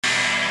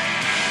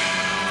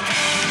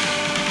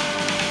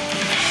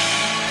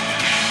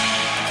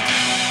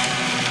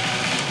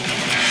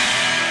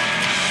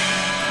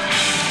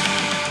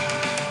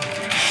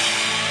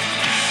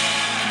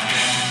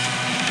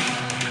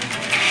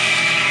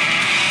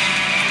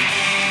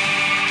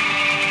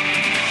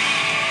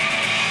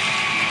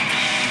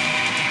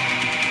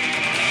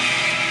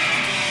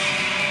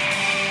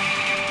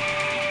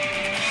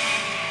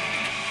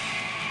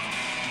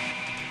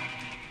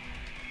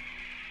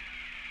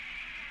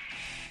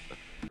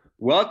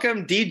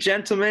Welcome, D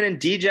gentlemen and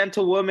D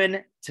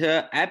gentlewomen,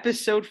 to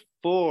episode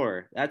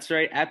 4. That's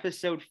right,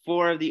 episode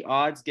 4 of the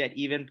Odds Get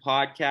Even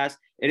podcast.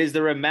 It is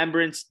the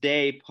Remembrance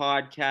Day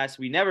podcast.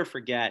 We never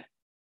forget.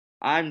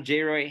 I'm J.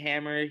 Roy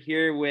Hammer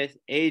here with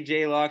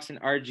AJ Locks and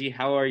RG.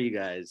 How are you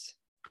guys?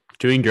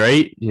 Doing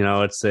great.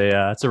 It's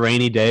a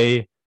rainy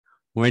day,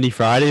 rainy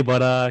Friday,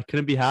 but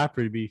couldn't be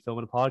happier to be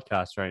filming a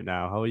podcast right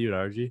now. How are you,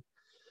 RG?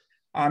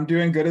 I'm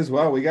doing good as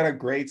well. We got a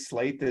great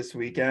slate this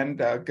weekend.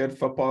 Good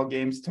football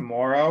games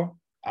tomorrow.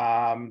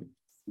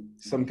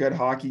 Some good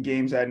hockey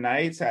games at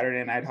night,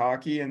 Saturday night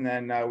hockey. And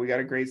then we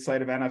got a great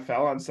slate of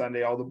NFL on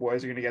Sunday. All the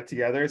boys are going to get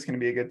together. It's going to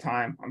be a good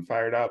time. I'm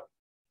fired up.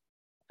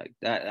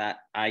 That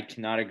I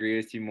cannot agree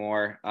with you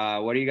more.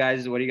 What are you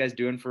guys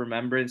doing for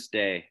Remembrance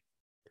Day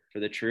for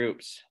the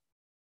troops?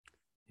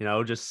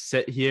 Just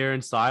sit here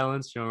in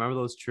silence. Remember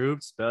those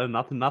troops, but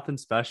nothing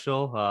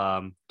special.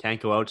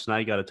 Can't go out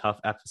tonight. Got a tough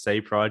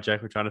FSA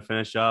project we're trying to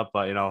finish up,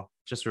 but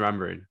just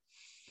remembering.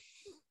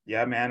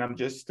 Yeah, man. I'm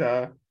just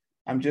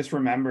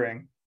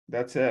remembering.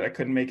 That's it. I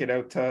couldn't make it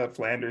out to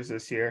Flanders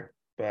this year,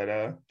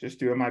 but just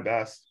doing my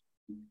best.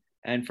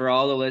 And for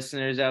all the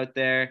listeners out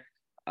there,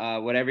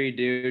 whatever you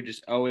do,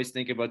 just always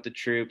think about the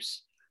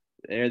troops.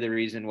 They're the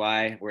reason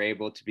why we're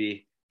able to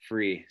be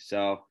free.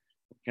 So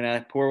we're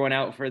gonna pour one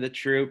out for the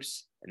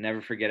troops and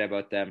never forget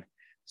about them.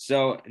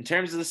 So in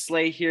terms of the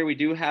slate here, we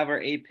do have our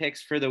 8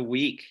 picks for the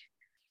week.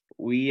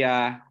 We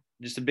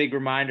just a big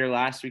reminder,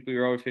 last week we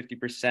were over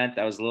 50%.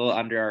 That was a little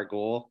under our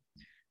goal.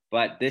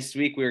 But this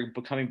week we're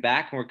coming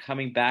back, and we're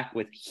coming back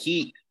with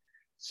heat.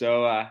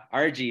 So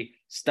RG,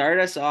 start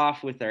us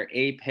off with our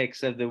 8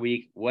 picks of the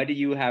week. What do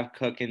you have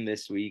cooking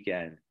this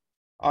weekend?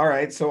 All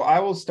right, so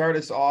I will start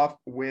us off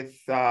with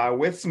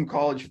some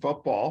college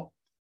football.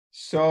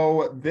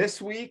 So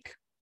this week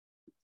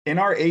in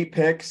our 8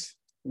 picks,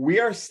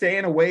 we are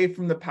staying away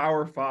from the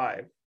Power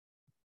 5.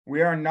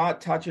 We are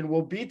not touching.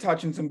 We'll be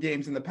touching some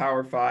games in the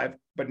Power 5,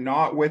 but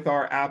not with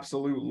our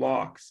absolute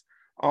locks.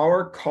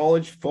 Our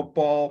college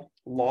football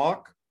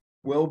lock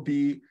will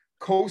be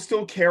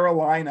Coastal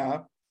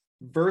Carolina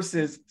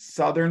versus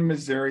Southern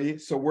Missouri.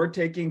 So we're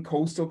taking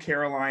Coastal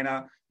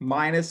Carolina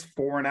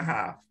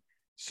 -4.5.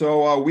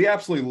 So we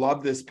absolutely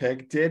love this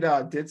pick.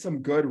 Did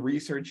some good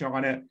research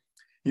on it.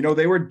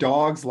 They were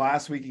dogs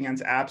last week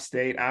against App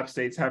State. App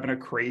State's having a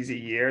crazy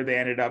year. They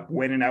ended up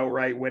winning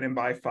outright, winning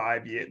by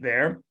 5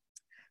 there.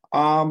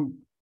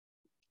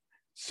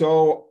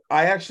 So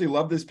I actually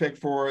love this pick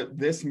for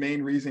this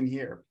main reason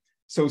here.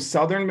 So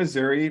Southern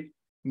Missouri,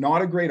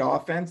 not a great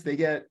offense. They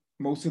get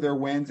most of their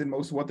wins and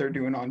most of what they're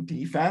doing on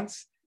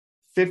defense.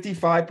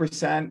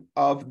 55%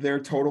 of their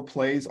total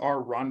plays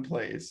are run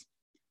plays.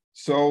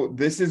 So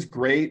this is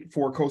great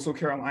for Coastal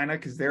Carolina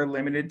because they're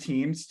limited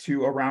teams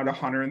to around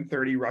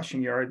 130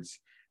 rushing yards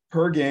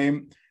per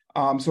game.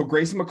 So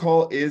Grayson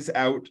McCall is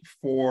out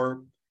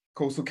for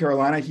Coastal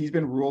Carolina. He's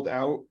been ruled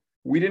out.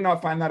 We did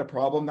not find that a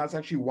problem. That's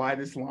actually why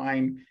this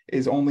line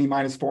is only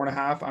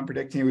 -4.5. I'm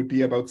predicting it would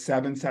be about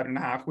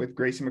 7.5 with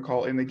Grayson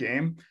McCall in the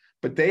game.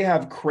 But they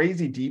have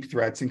crazy deep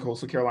threats in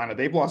Coastal Carolina.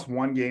 They've lost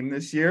 1 game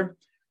this year.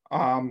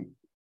 I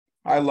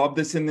love I love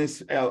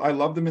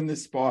them in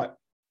this spot.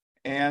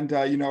 And,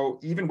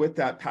 even with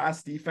that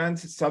pass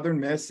defense, Southern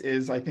Miss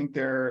is, I think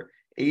they're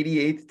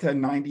 88th to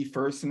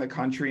 91st in the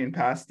country in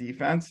pass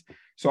defense.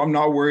 So I'm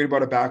not worried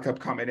about a backup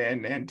coming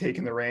in and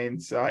taking the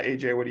reins.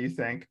 AJ, what do you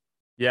think?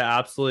 Yeah,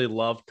 absolutely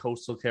love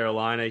Coastal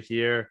Carolina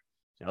here.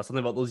 Something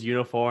about those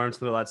uniforms,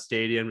 something about that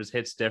stadium just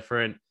hits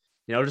different.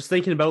 Just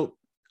thinking about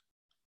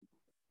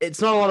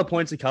it's not a lot of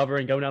points to cover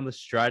and going down the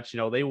stretch.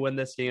 They win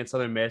this game at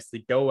Southern Miss. They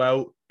go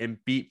out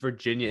and beat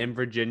Virginia in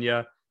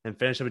Virginia and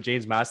finish up with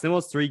James Madison. They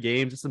lost 3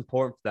 games. It's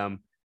important for them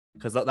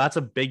because that's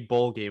a big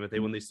bowl game if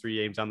they win these 3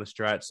 games down the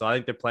stretch. So I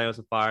think they're playing with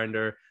a fire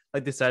under,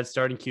 like they said,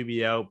 starting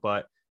QB out,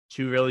 but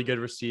 2 really good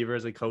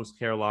receivers in Coastal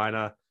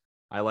Carolina.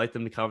 I like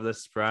them to cover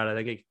this spread. I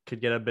think it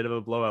could get a bit of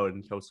a blowout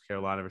in Coastal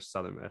Carolina versus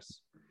Southern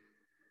Miss.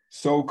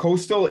 So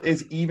Coastal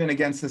is even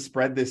against the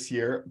spread this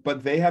year,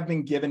 but they have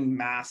been given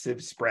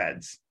massive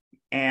spreads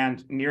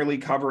and nearly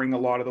covering a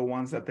lot of the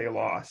ones that they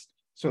lost.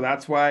 So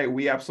that's why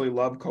we absolutely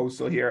love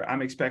Coastal here.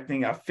 I'm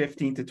expecting a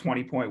 15 to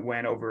 20 point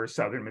win over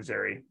Southern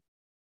Missouri.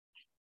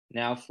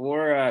 Now,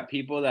 for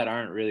people that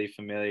aren't really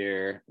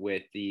familiar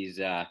with these,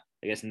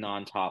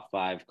 non-top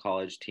 5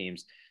 college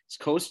teams, is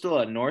Coastal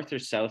a North or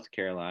South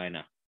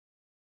Carolina?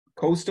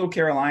 Coastal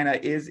Carolina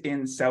is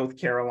in South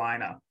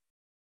Carolina.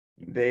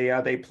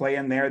 They play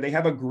in there. They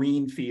have a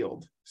green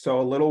field, so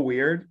a little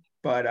weird,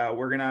 but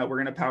we're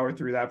gonna power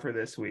through that for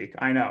this week.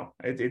 I know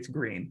it's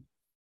green.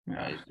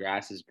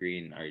 Grass is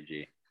green,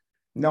 RG.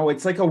 No,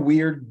 it's like a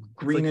weird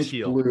greenish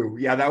like blue.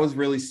 Yeah, that was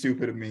really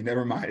stupid of me.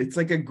 Never mind. It's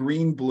like a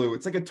green blue.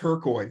 It's like a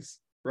turquoise,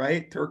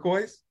 right?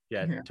 Turquoise?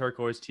 Yeah.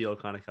 Turquoise teal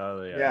kind of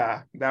color.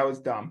 Yeah, that was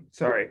dumb.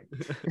 Sorry.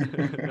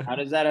 How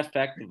does that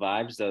affect the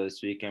vibes though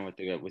this weekend with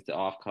the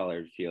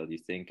off-colored field? You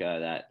think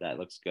that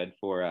looks good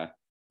for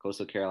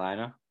Coastal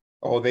Carolina?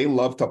 Oh, they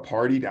love to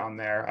party down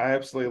there. I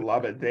absolutely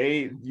love it.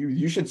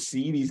 You should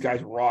see these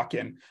guys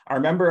rocking. I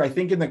remember, I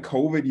think in the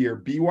COVID year,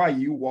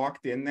 BYU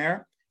walked in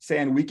there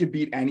saying we could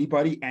beat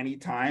anybody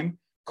anytime.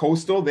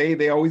 Coastal,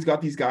 they always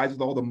got these guys with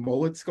all the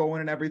mullets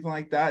going and everything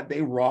like that.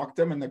 They rocked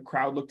them, and the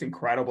crowd looked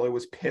incredible. It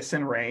was piss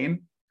and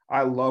rain.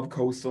 I love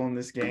Coastal in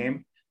this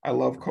game. I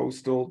love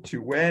Coastal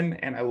to win,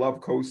 and I love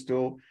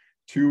Coastal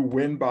to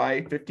win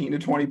by 15 to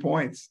 20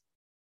 points.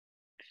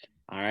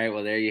 All right,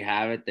 well, there you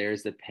have it.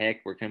 There's the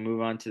pick. We're going to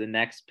move on to the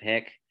next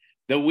pick,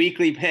 the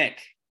weekly pick.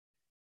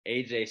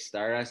 AJ,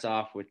 start us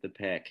off with the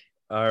pick.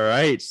 All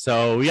right,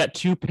 so we got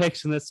 2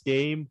 picks in this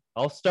game.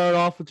 I'll start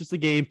off with just a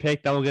game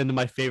pick. Then we'll get into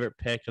my favorite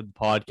pick of the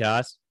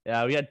podcast.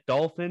 Yeah, we got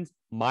Dolphins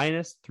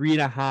minus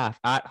 3.5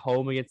 at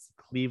home against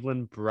the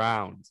Cleveland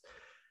Browns.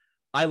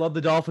 I love the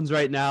Dolphins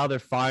right now. They're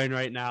firing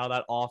right now.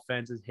 That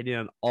offense is hitting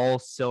on all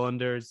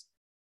cylinders.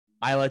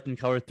 I like them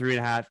cover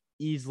 3.5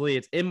 easily.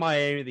 It's in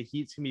Miami. The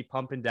Heat's gonna be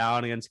pumping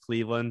down against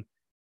Cleveland,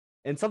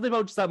 and something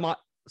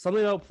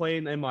about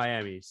playing in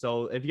Miami.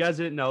 So if you guys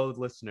didn't know,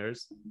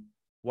 listeners,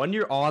 when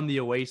you're on the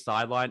away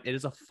sideline, it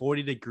is a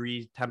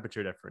 40-degree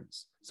temperature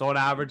difference. So on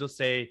average, let's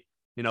say,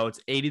 it's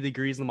 80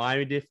 degrees on the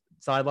Miami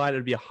sideline. It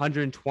would be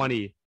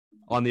 120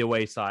 on the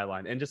away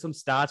sideline. And just some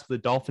stats for the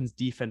Dolphins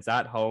defense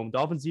at home.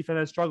 Dolphins defense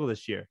has struggled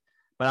this year,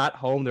 but at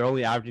home, they're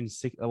only allowing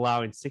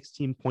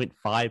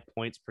 16.5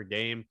 points per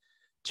game.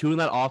 2 in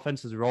that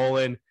offense is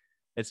rolling.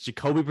 It's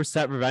Jacoby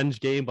Brissett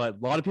revenge game, but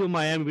a lot of people in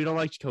Miami, we don't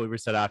like Jacoby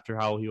Brissett after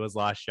how he was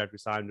last year after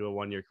signing to a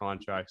 1-year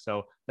contract. So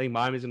I think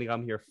Miami's going to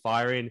come here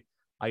firing.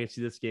 I can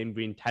see this game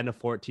being 10 to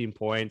 14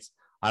 points.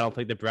 I don't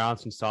think the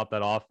Browns can stop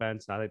that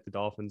offense. And I think the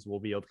Dolphins will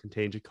be able to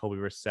contain Jacoby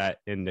Brissett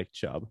and Nick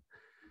Chubb.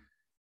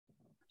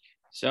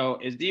 So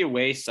is the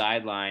away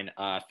sideline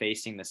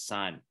facing the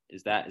sun?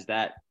 Is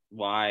that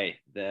why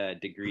the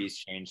degrees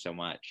change so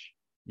much?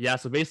 Yeah,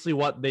 so basically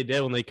what they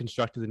did when they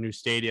constructed the new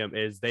stadium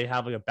is they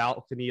have like a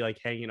balcony like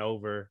hanging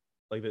over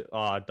like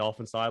the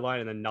Dolphin sideline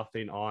and then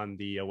nothing on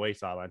the away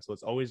sideline. So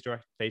it's always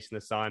direct facing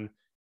the sun,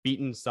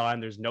 beaten sun.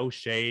 There's no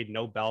shade,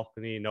 no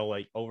balcony, no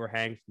like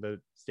overhang from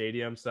the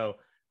stadium. So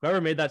whoever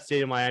made that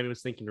stadium in Miami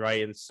was thinking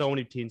right. And so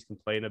many teams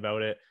complain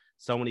about it.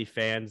 So many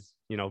fans,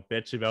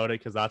 bitch about it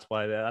because that's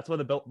why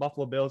the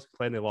Buffalo Bills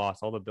complain they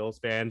lost. All the Bills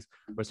fans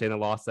were saying they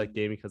lost that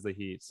game because of the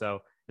heat. So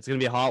it's going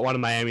to be a hot one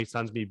in Miami.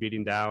 Sun's going to be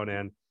beating down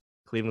and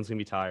Cleveland's going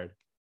to be tired.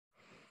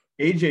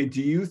 AJ,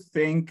 do you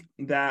think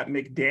that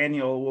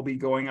McDaniel will be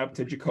going up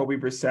to Jacoby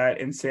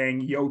Brissett and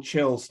saying, yo,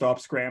 chill, stop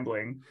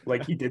scrambling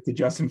like he did to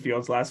Justin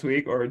Fields last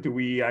week? Or do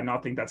we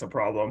not think that's a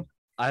problem?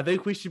 I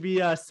think we should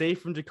be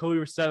safe from Jacoby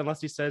Brissett unless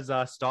he says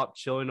stop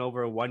chilling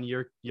over a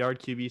 1-yard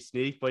QB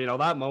sneak. But,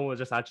 that moment was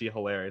just actually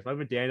hilarious. Mike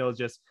McDaniel is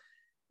just,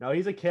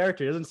 he's a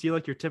character. He doesn't seem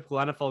like your typical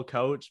NFL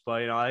coach.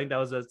 But, I think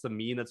that's a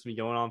meme that's been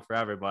going on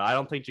forever. But I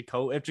don't think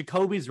if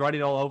Jacoby's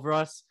running all over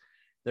us,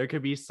 there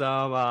could be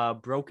some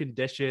broken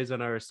dishes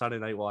on our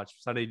Sunday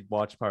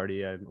watch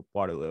party in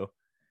Waterloo.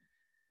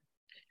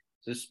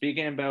 So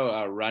speaking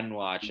about run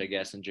watch, I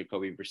guess, and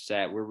Jacoby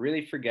Brissett, we're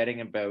really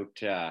forgetting about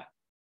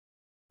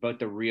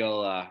the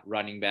real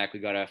running back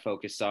we got to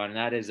focus on, and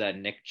that is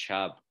Nick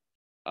Chubb.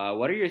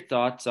 What are your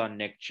thoughts on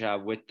Nick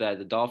Chubb with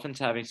the Dolphins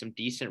having some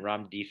decent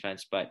run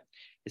defense, but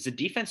is the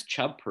defense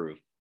Chubb-proof?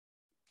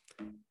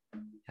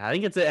 I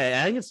think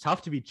it's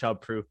tough to be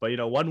Chubb-proof, but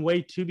one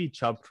way to be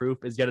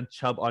Chubb-proof is get a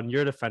Chubb on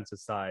your defensive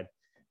side.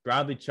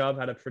 Bradley Chubb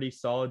had a pretty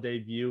solid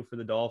debut for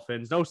the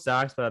Dolphins. No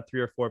sacks, but had 3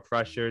 or 4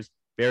 pressures.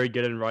 Very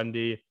good in run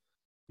D.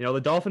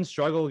 The Dolphins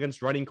struggle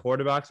against running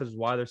quarterbacks, which is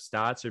why their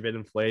stats are a bit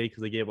inflated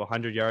because they gave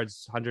 100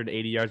 yards,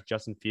 180 yards to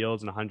Justin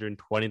Fields and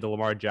 120 to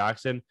Lamar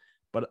Jackson.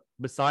 But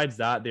besides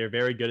that, they're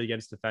very good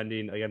against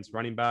defending against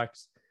running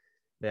backs.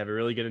 They have a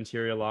really good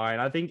interior line.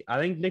 I think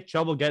Nick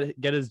Chubb will get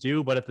his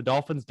due, but if the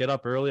Dolphins get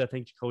up early, I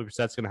think Jacoby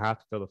Brissett's going to have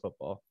to throw the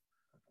football.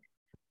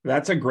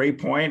 That's a great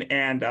point.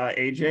 And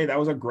AJ, that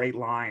was a great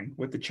line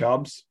with the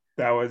Chubbs.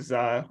 That was,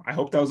 I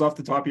hope that was off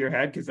the top of your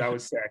head because that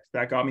was sick.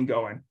 That got me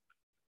going.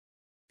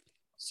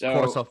 So, of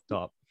course, off the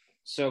top.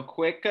 So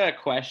quick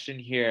question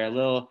here. A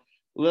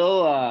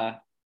little,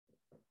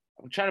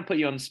 I'm trying to put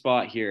you on the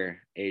spot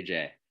here,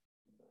 AJ.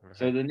 Right.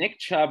 So the Nick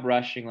Chubb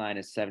rushing line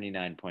is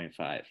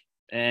 79.5.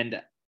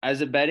 And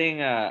as a betting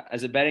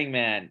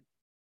man,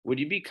 would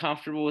you be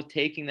comfortable with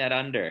taking that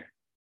under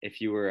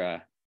if you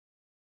were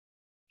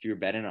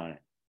betting on it?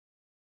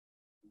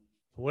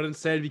 I wouldn't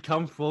say I'd be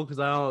comfortable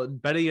because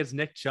betting against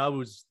Nick Chubb,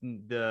 who's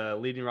the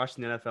leading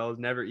rusher in the NFL, is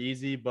never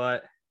easy.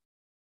 But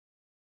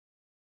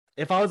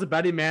if I was a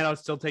betting man, I would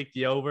still take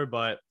the over.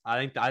 But I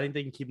think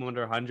they can keep him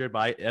under 100.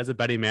 But as a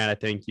betting man, I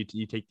think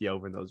you take the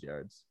over in those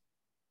yards.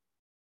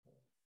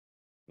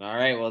 All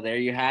right, well, there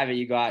you have it.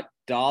 You got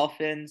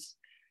Dolphins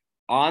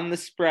on the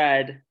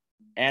spread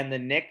and the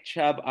Nick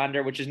Chubb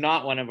under, which is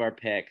not one of our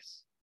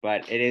picks,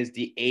 but it is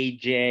the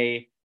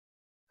AJ.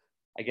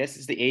 I guess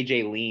it's the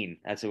AJ lean.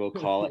 That's what we'll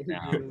call it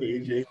now.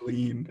 AJ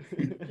lean.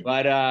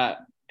 But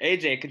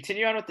AJ,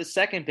 continue on with the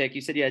second pick. You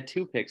said you had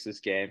 2 picks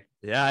this game.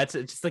 Yeah, it's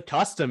just a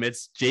custom.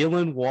 It's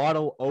Jalen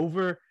Waddle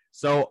over.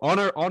 So on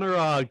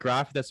our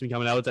graphic that's been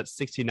coming out, it's at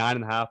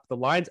 69.5. The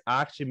line's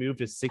actually moved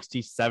to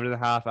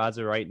 67.5 as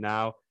of right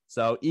now.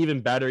 So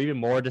even better, even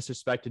more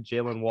disrespect to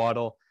Jalen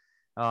Waddle.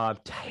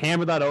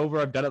 Hammer that over.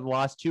 I've done it the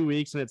last 2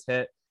 weeks and it's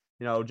hit.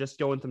 Just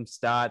going some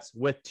stats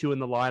with 2 in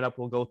the lineup.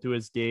 We'll go through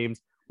his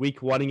games.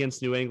 Week 1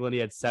 against New England, he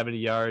had 70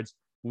 yards.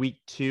 Week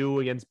 2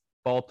 against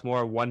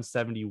Baltimore,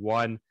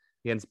 171.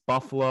 Against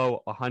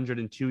Buffalo,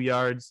 102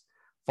 yards.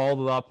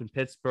 Followed up in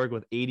Pittsburgh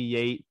with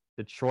 88.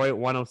 Detroit,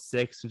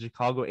 106. And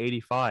Chicago,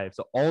 85.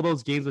 So all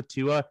those games with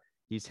Tua,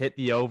 he's hit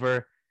the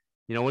over.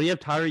 When you have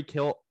Tyreek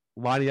Hill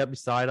lining up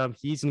beside him,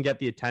 he's going to get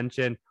the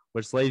attention,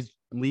 which leaves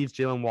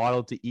Jalen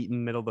Waddle to eat in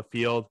the middle of the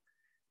field.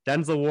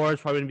 Denzel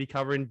Ward's probably going to be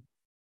covering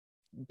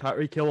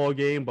Tyreek Hill all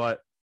game, but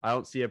I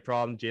don't see a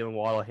problem. Jalen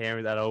Waddle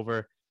hammering that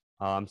over.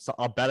 So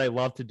I'll bet I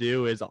love to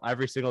do is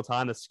every single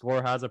time the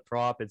score has a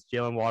prop, it's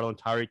Jalen Waddle and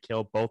Tyreek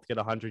Hill both get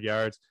 100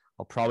 yards.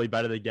 I'll probably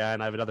bet it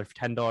again. I have another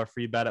 $10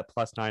 free bet at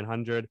plus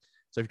 900.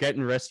 So if you're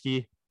getting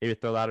risky, maybe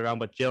throw that around.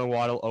 But Jalen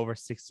Waddle over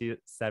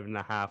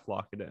 67.5,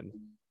 lock it in.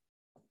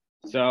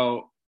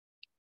 So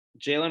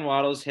Jalen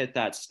Waddle's hit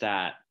that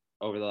stat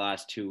over the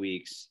last 2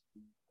 weeks,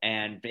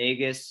 and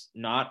Vegas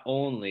not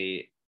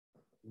only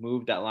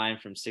moved that line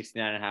from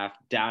 69.5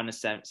 down to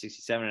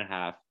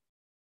 67.5,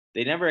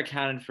 they never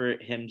accounted for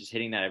him just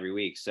hitting that every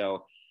week.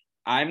 So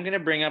I'm going to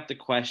bring up the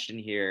question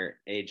here,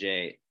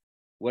 AJ.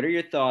 What are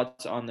your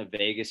thoughts on the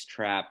Vegas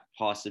trap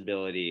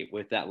possibility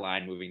with that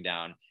line moving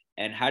down?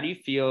 And how do you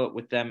feel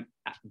with them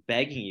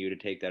begging you to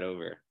take that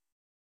over?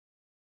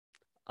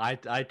 I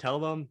tell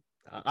them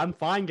I'm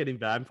fine getting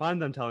bet. I'm fine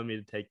them telling me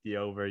to take the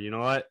over. You know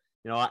what?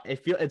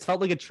 It's felt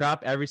like a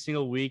trap every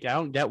single week. I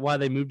don't get why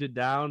they moved it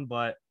down,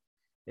 but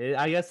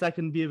I guess that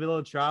can be a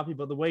little trappy.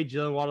 But the way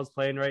Jalen Waddle's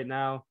playing right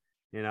now,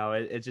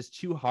 it's just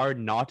too hard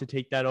not to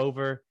take that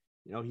over.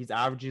 He's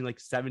averaging like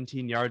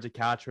 17 yards a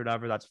catch or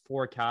whatever. That's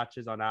 4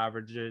 catches on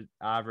average.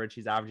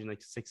 He's averaging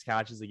like 6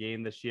 catches a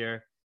game this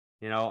year.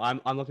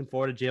 I'm looking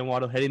forward to Jalen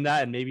Waddle hitting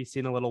that and maybe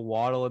seeing a little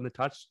Waddle in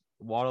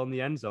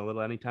the end zone, a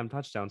little anytime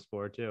touchdown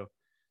score too.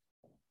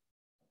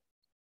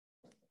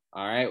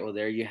 All right, well,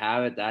 there you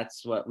have it.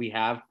 That's what we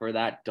have for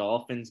that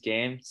Dolphins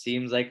game.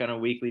 Seems like on a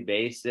weekly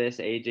basis,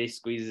 AJ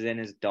squeezes in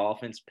his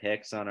Dolphins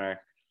picks on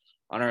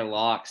our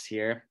locks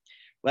here.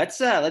 Let's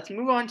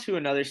move on to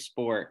another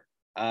sport.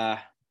 The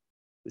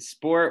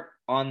sport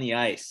on the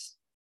ice.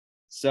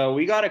 So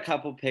we got a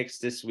couple picks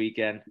this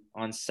weekend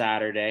on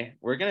Saturday.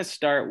 We're going to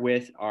start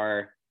with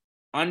our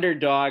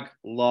underdog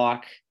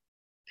lock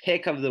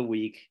pick of the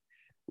week.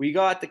 We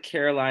got the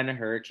Carolina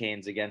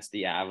Hurricanes against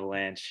the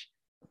Avalanche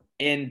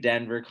in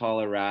Denver,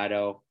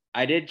 Colorado.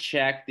 I did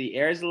check. The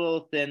air's a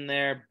little thin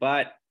there,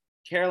 but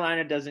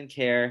Carolina doesn't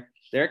care.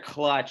 They're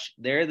clutch.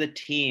 They're the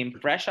team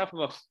fresh off of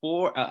a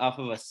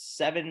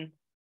 7-3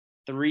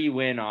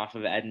 win off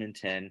of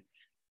Edmonton.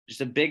 Just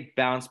a big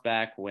bounce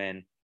back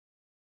win.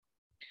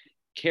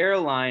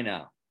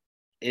 Carolina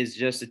is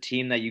just a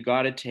team that you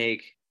got to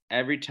take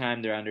every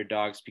time they're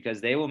underdogs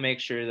because they will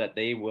make sure that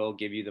they will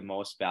give you the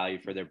most value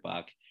for their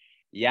buck.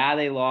 Yeah,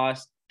 they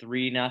lost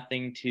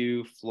 3-0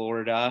 to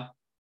Florida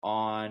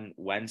on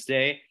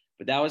Wednesday,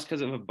 but that was because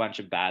of a bunch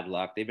of bad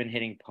luck. They've been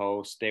hitting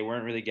posts. They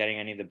weren't really getting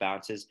any of the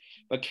bounces.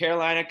 But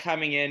Carolina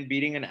coming in,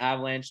 beating an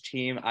Avalanche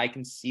team, I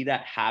can see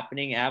that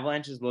happening.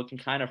 Avalanche is looking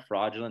kind of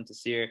fraudulent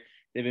this year.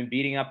 They've been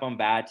beating up on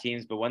bad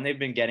teams, but when they've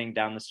been getting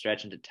down the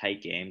stretch into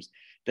tight games,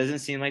 doesn't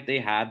seem like they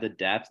have the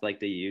depth like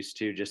they used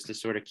to just to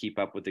sort of keep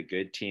up with the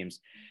good teams.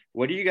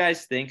 What do you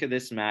guys think of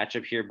this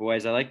matchup here,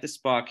 boys? I like the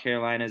spot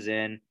Carolina's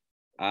in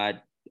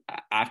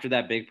after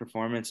that big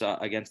performance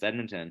against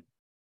Edmonton.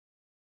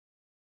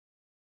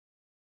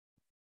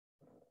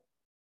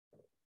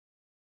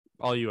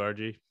 All you,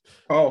 RG.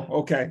 Oh,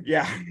 okay.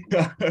 Yeah.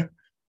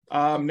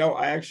 No,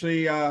 I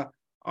actually, I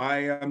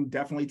am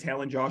definitely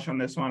tailing Josh on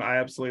this one. I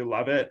absolutely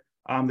love it.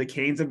 The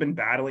Canes have been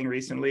battling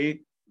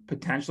recently,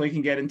 potentially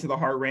can get into the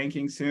Hart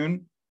ranking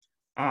soon.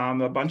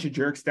 A bunch of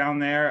jerks down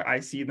there. I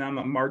see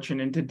them marching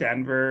into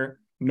Denver.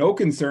 No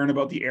concern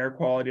about the air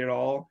quality at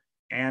all.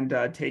 And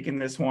taking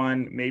this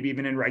one, maybe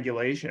even in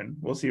regulation.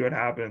 We'll see what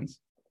happens.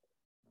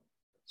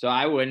 So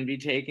I wouldn't be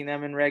taking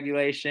them in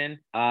regulation.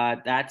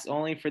 That's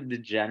only for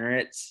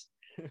degenerates.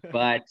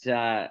 But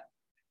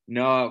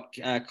no,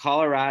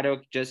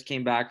 Colorado just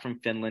came back from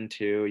Finland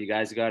too. You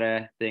guys got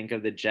to think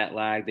of the jet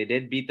lag. They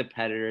did beat the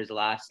Predators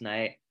last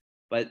night,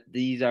 but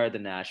these are the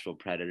Nashville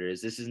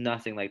Predators. This is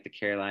nothing like the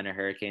Carolina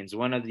Hurricanes,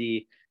 one of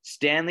the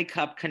Stanley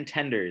Cup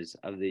contenders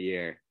of the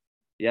year.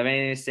 You have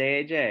anything to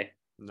say, AJ?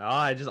 No,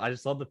 I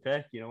just love the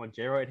pick. When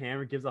Jay Wright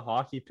Hammer gives a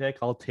hockey pick,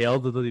 I'll tail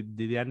to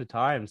the end of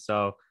time.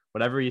 So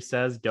whatever he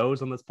says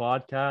goes on this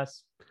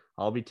podcast.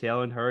 I'll be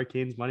tailing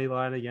Hurricanes money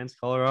line against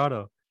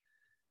Colorado.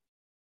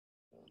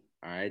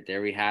 All right,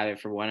 there we have it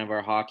for one of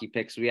our hockey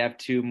picks. We have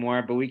 2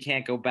 more, but we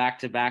can't go back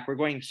to back. We're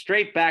going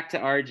straight back to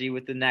RG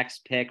with the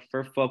next pick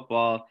for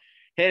football.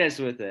 Hit us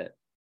with it.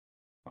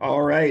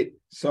 All right.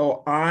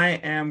 So I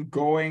am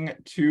going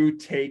to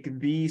take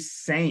the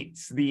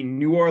Saints, the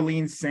New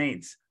Orleans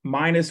Saints,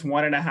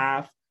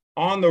 -1.5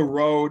 on the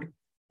road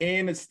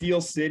in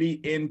Steel City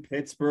in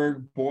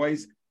Pittsburgh.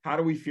 Boys, how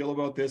do we feel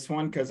about this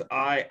one? Because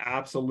I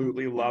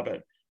absolutely love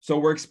it. So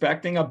we're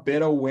expecting a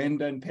bit of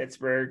wind in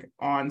Pittsburgh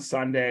on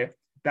Sunday.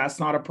 That's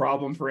not a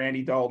problem for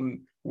Andy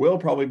Dalton. Will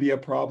probably be a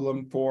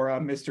problem for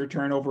Mr.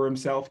 Turnover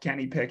himself,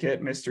 Kenny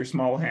Pickett, Mr.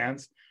 Small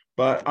Hands.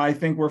 But I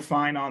think we're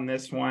fine on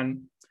this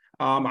one.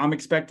 I'm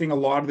expecting a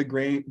lot of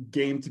the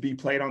game to be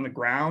played on the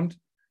ground.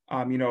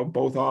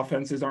 Both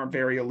offenses aren't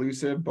very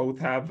elusive. Both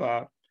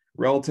have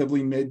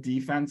relatively mid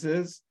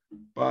defenses.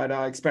 But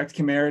expect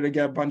Kamara to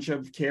get a bunch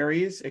of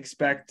carries.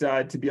 Expect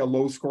to be a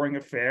low-scoring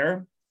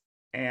affair.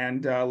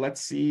 And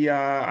let's see.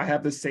 I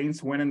have the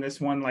Saints winning this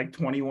one like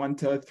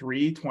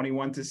 21-3,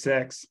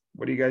 21-6.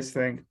 What do you guys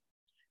think?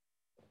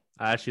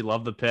 I actually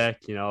love the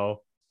pick.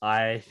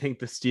 I think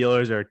the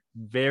Steelers are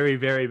very,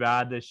 very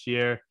bad this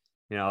year.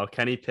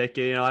 Kenny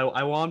Pickett,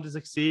 I want him to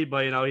succeed,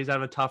 but, he's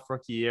having a tough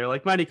rookie year,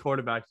 like many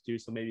quarterbacks do,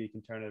 so maybe he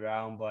can turn it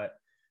around. But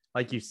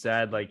like you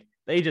said, like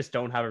they just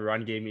don't have a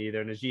run game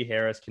either. Najee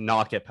Harris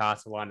cannot get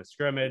past the line of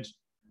scrimmage.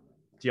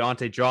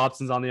 Deontay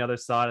Jobson's on the other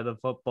side of the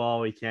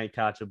football. He can't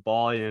catch a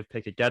ball. If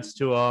Pickett gets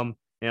to him,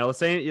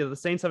 the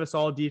Saints have a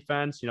solid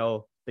defense.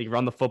 They can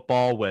run the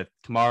football with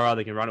Kamara.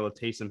 They can run it with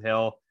Taysom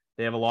Hill.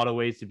 They have a lot of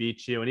ways to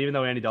beat you. And even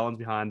though Andy Dalton's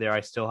behind there,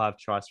 I still have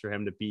trust for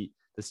him to beat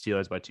the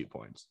Steelers by 2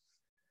 points.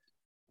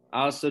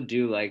 I also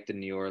do like the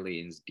New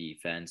Orleans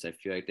defense. I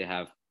feel like they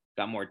have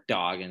got more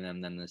dog in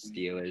them than the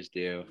Steelers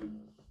do.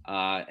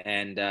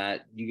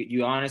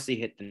 You honestly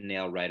hit the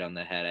nail right on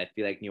the head. I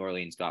feel like New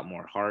Orleans got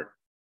more heart.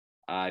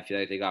 I feel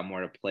like they got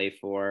more to play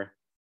for.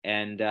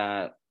 And,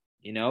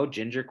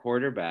 ginger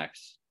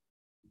quarterbacks.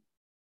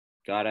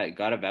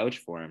 Gotta vouch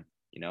for him.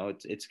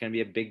 It's going to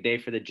be a big day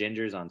for the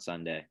Gingers on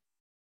Sunday.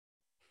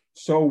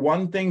 So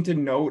one thing to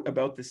note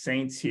about the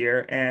Saints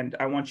here, and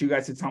I want you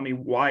guys to tell me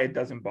why it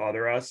doesn't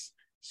bother us.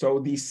 So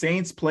the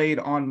Saints played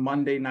on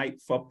Monday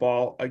Night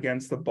Football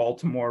against the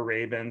Baltimore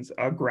Ravens,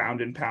 a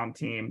ground and pound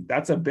team.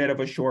 That's a bit of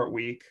a short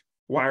week.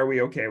 Why are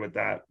we okay with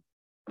that?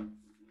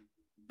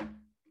 I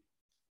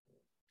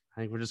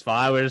think we're just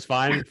fine. We're just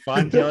fine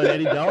killing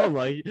Andy Dalton.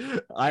 Like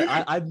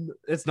I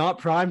it's not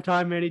prime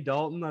time Andy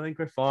Dalton. I think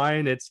we're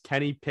fine. It's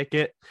Kenny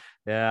Pickett.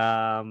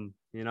 I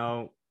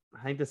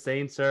think the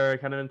Saints are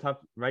kind of in a tough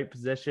right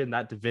position.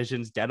 That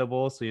division's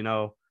gettable.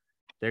 So,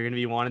 they're going to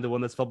be wanting to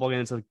win this football game.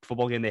 It's a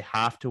football game they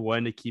have to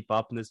win to keep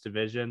up in this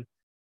division.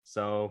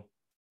 So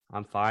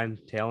I'm fine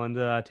tailing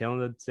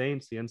the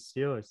Saints against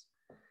Steelers.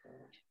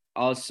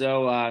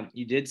 Also,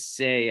 you did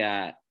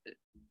say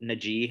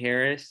Najee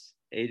Harris,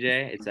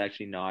 AJ. It's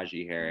actually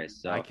Najee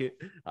Harris. So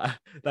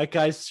that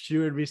guy's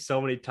screwed me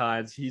so many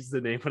times. He's the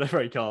name whenever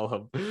I call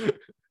him.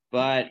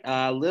 But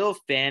a little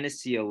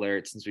fantasy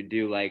alert, since we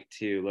do like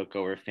to look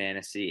over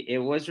fantasy. It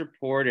was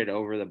reported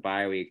over the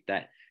bye week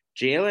that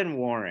Jaylen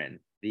Warren,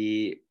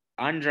 the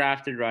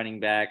undrafted running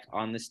back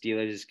on the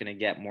Steelers, is going to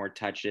get more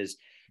touches.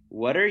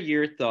 What are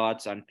your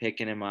thoughts on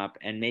picking him up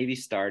and maybe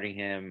starting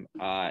him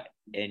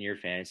in your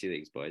fantasy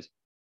leagues, boys?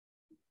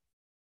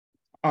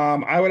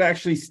 I would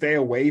actually stay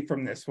away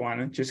from this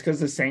one just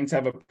because the Saints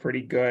have a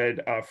pretty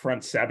good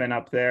front seven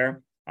up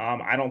there.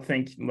 I don't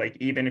think, like,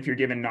 even if you're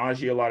giving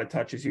Najee a lot of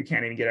touches, you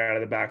can't even get out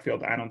of the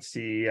backfield. I don't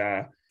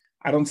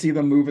see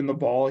them moving the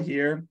ball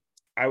here.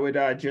 I would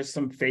just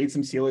fade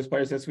some Steelers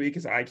players this week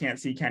because I can't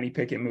see Kenny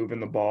Pickett moving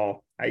the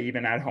ball,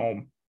 even at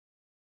home.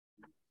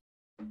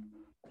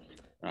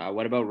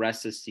 What about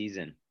rest of the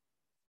season?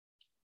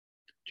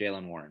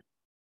 Jaylen Warren.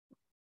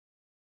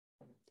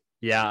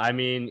 Yeah, I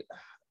mean,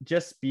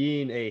 just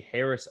being a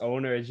Harris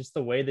owner is just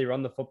the way they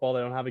run the football.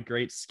 They don't have a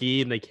great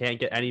scheme. They can't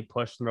get any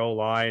push and roll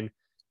line.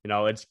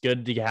 It's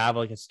good to have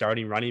like a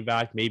starting running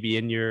back maybe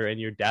in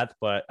your depth,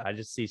 but I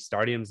just see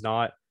starting him's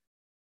not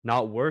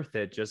worth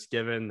it, just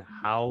given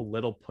how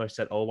little push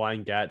that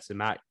O-line gets. And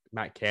Matt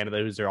Canada,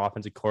 who's their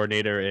offensive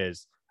coordinator,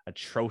 is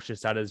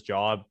atrocious at his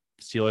job.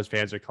 Steelers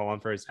fans are calling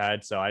for his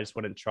head, so I just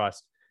wouldn't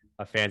trust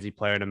a fancy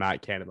player in a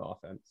Matt Canada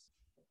offense.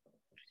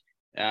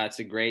 It's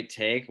a great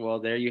take. Well,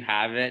 there you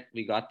have it.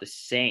 We got the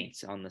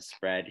Saints on the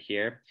spread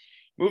here.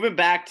 Moving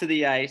back to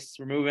the ice,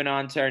 we're moving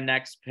on to our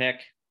next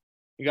pick.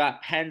 We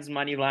got Penn's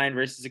money line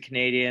versus the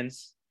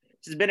Canadians.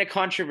 This has been a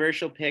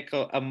controversial pick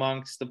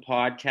amongst the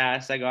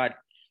podcast. I got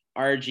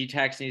RG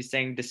texting me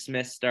saying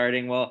DeSmith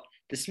starting. Well,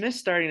 DeSmith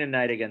starting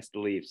tonight against the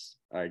Leafs,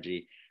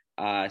 RG.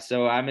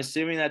 So I'm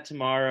assuming that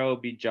tomorrow will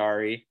be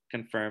Jari,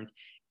 confirmed.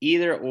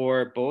 Either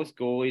or, both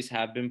goalies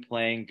have been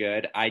playing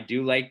good. I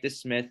do like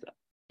DeSmith,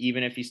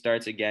 even if he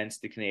starts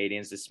against the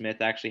Canadians.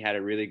 DeSmith actually had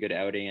a really good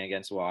outing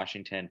against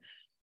Washington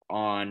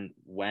on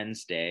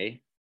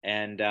Wednesday.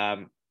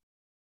 And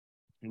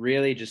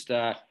really just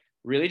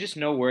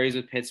no worries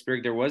with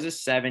Pittsburgh. There was a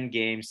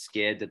 7-game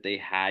skid that they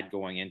had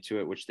going into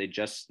it, which they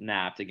just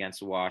snapped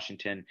against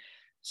Washington.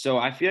 So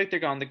I feel like they're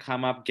going to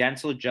come up.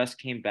 Gensel just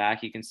came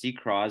back. You can see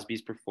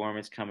Crosby's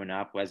performance coming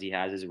up as he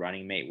has his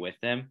running mate with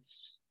him.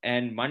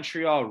 And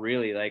Montreal,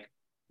 really,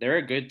 they're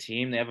a good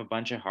team. They have a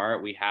bunch of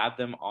heart. We have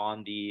them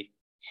on the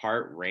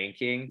heart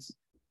rankings.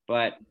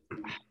 But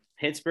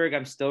Pittsburgh,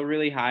 I'm still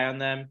really high on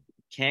them.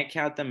 Can't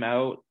count them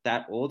out.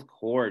 That old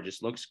core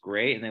just looks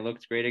great, and they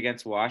looked great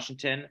against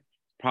Washington.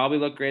 Probably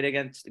look great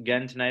again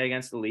tonight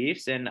against the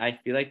Leafs, and I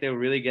feel like they'll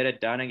really get it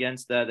done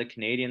against the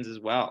Canadians as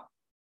well.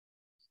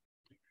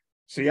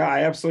 So yeah, I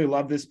absolutely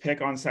love this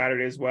pick on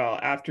Saturday as well.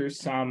 After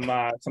some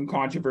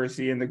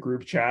controversy in the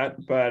group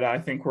chat, but I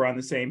think we're on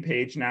the same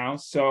page now.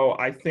 So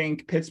I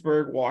think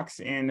Pittsburgh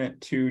walks in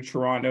to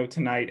Toronto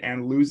tonight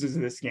and loses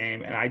this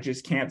game, and I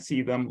just can't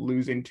see them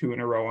losing 2 in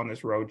a row on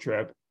this road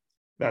trip.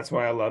 That's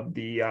why I love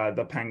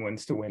the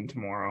Penguins to win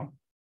tomorrow.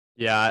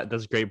 Yeah,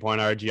 that's a great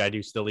point, RG. I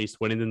do see the Leafs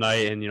winning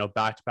tonight, and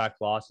back-to-back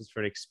losses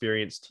for an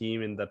experienced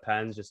team in the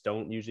Pens just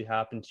don't usually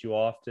happen too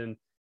often.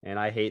 And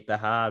I hate the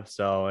Habs,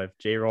 so if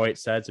Jay Roy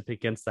says to pick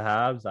against the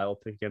Habs, I will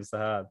pick against the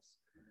Habs.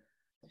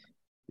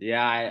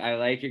 Yeah, I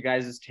like your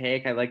guys'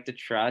 take. I like the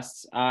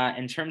trusts.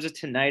 In terms of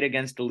tonight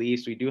against the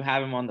Leafs, we do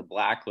have him on the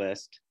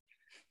blacklist.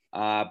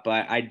 But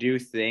I do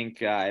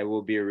think it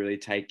will be a really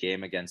tight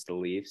game against the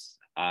Leafs.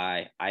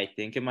 I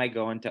think it might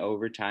go into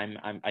overtime.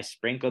 I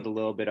sprinkled a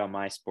little bit on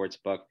my sports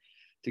book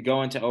to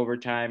go into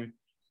overtime,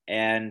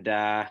 and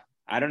I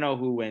don't know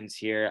who wins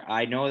here.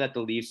 I know that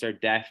the Leafs are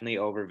definitely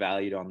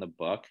overvalued on the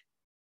book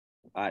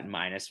at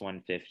minus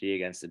 150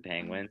 against the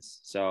Penguins.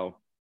 So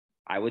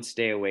I would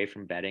stay away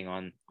from betting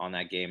on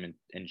that game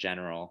in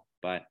general.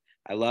 But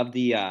I love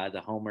the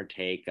homer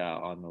take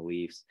on the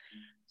Leafs.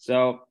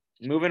 So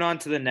moving on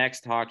to the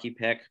next hockey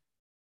pick.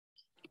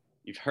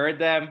 You've heard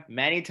them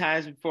many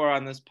times before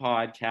on this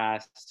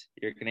podcast.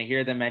 You're going to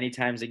hear them many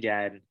times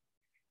again.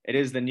 It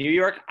is the New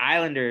York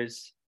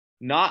Islanders,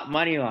 not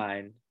money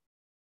line,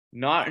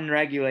 not in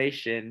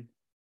regulation.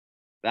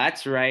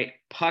 That's right,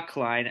 puck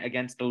line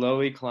against the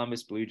lowly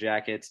Columbus Blue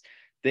Jackets.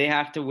 They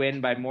have to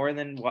win by more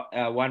than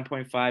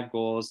 1.5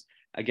 goals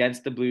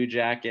against the Blue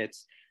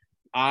Jackets.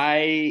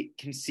 I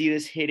can see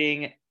this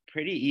hitting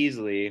pretty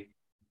easily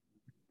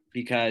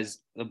because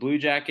the Blue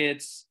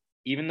Jackets,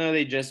 even though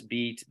they just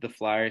beat the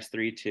Flyers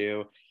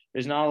 3-2,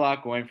 there's not a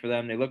lot going for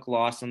them. They look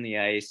lost on the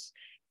ice.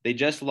 They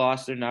just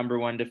lost their number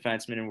one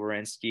defenseman in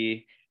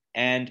Werenski.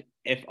 And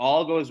if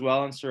all goes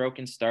well and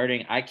Sorokin's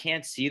starting, I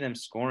can't see them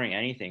scoring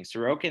anything.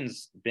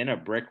 Sorokin's been a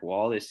brick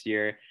wall this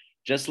year.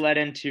 Just let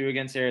in 2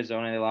 against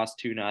Arizona. They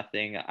lost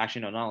 2-0.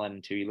 Actually, no, not let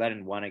in 2. He let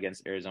in 1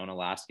 against Arizona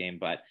last game.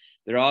 But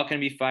they're all going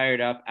to be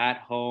fired up at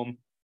home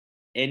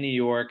in New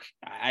York.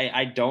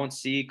 I don't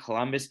see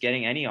Columbus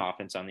getting any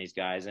offense on these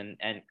guys. And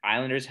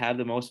Islanders have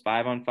the most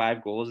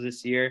 5-on-5 goals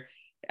this year.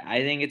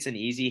 I think it's an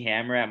easy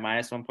hammer at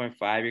minus 1.5.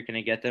 You're going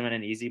to get them at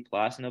an easy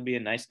plus, and it'll be a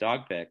nice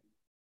dog pick.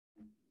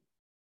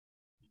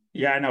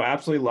 Yeah, I know.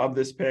 Absolutely love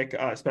this pick,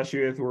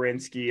 especially with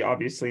Werenski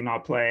obviously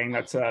not playing.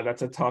 That's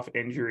a tough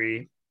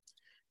injury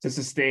to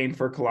sustain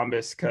for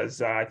Columbus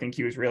because I think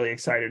he was really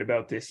excited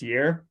about this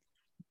year.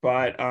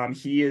 But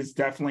he is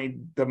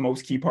definitely the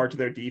most key part to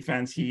their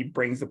defense. He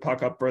brings the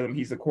puck up for them.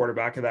 He's the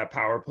quarterback of that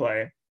power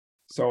play.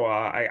 So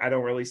I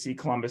don't really see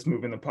Columbus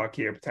moving the puck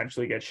here,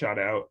 potentially get shut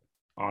out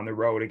on the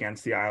road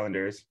against the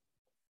Islanders.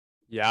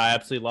 Yeah, I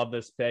absolutely love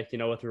this pick.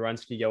 With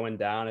Werenski going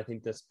down, I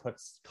think this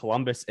puts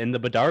Columbus in the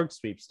Bedard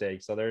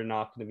sweepstakes. So they're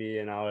not going to be,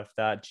 if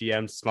that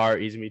GM's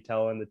smart, he's going to be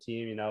telling the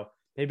team,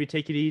 maybe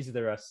take it easy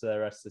the rest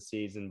of the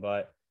season.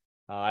 But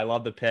I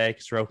love the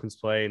pick. Sorokin's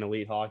playing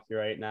elite hockey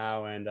right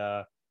now. And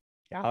the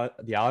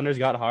Islanders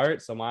got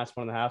heart. So minus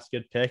 1.5 is a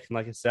good pick. And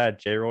like I said,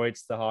 Jay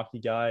Roy's the hockey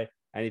guy.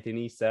 Anything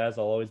he says,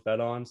 I'll always bet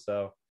on.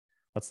 So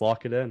let's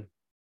lock it in.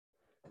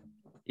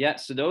 Yeah,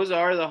 so those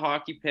are the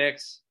hockey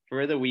picks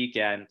for the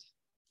weekend.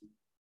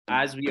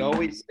 As we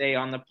always say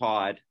on the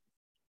pod,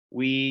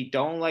 we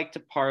don't like to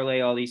parlay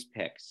all these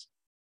picks.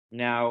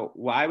 Now,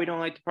 why we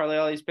don't like to parlay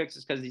all these picks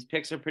is because these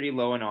picks are pretty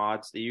low in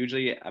odds. They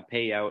usually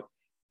pay out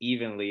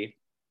evenly.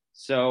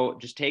 So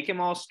just take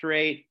them all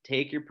straight,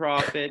 take your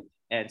profit,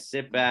 and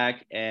sit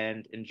back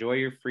and enjoy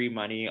your free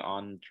money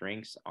on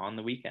drinks on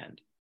the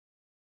weekend.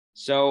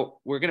 So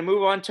we're going to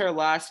move on to our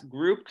last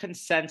group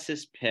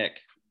consensus pick.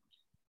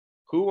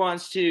 Who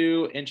wants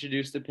to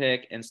introduce the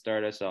pick and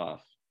start us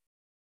off?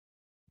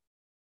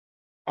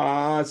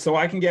 So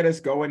I can get us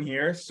going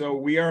here. So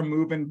we are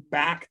moving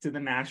back to the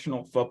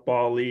National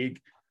Football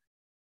League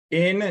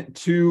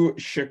into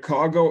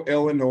Chicago,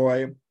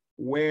 Illinois,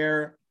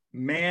 where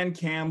Man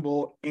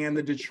Campbell and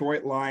the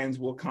Detroit Lions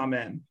will come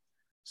in.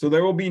 So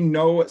there will be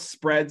no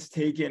spreads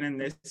taken in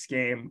this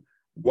game.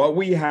 What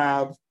we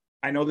have,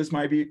 I know this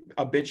might be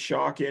a bit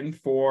shocking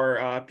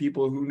for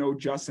people who know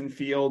Justin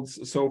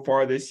Fields so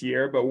far this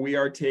year, but we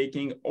are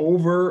taking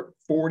over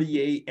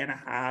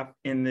 48.5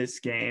 in this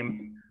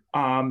game.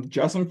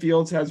 Justin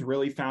Fields has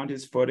really found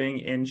his footing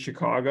in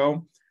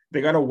Chicago. They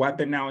got a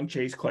weapon now in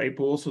Chase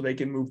Claypool, so they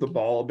can move the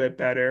ball a bit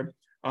better.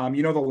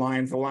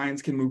 The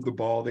Lions can move the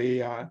ball.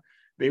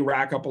 They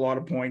rack up a lot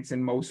of points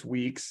in most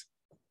weeks,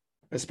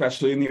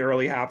 especially in the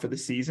early half of the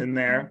season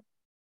there.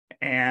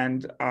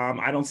 And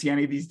I don't see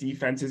any of these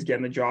defenses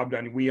getting the job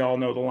done. We all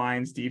know the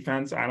Lions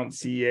defense. I don't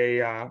see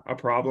a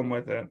problem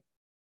with it.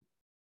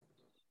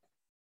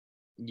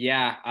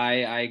 Yeah,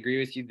 I agree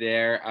with you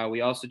there.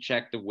 We also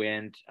checked the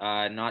wind.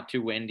 Not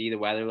too windy. The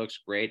weather looks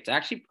great. It's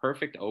actually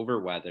perfect over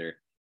weather.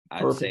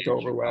 Perfect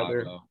over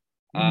weather.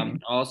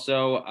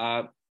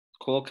 Also,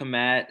 Cole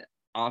Kmet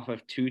off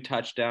of 2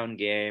 touchdown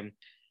game.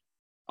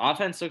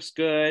 Offense looks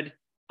good.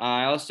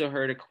 I also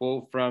heard a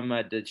quote from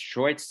the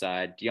Detroit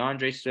side.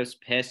 DeAndre Swift's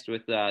pissed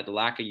with the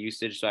lack of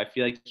usage, so I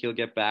feel like he'll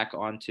get back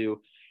onto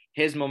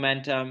his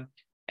momentum,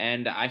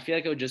 and I feel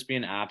like it would just be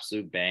an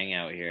absolute bang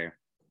out here.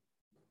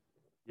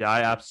 Yeah,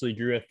 I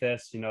absolutely agree with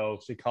this.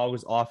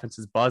 Chicago's offense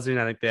is buzzing.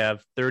 I think they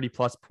have 30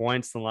 plus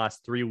points in the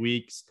last 3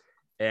 weeks.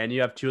 And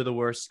you have two of the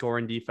worst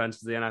scoring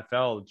defenses in the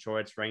NFL.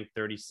 Detroit's ranked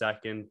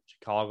 32nd.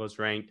 Chicago's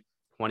ranked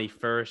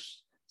 21st.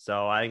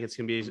 So I think it's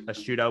going to be a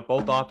shootout.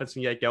 Both offenses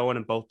can get going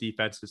and both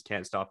defenses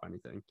can't stop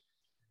anything.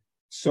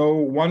 So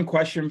one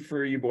question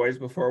for you boys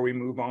before we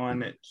move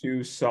on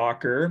to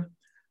soccer.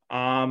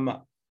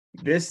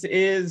 This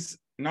is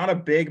not a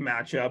big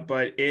matchup,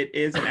 but it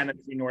is an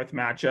NFC North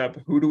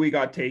matchup. Who do we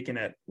got taking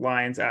it?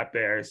 Lions at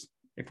Bears.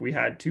 If we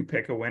had to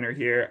pick a winner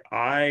here,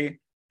 I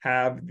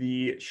have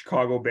the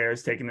Chicago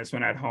Bears taking this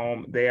one at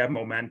home. They have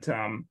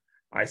momentum.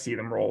 I see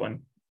them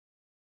rolling.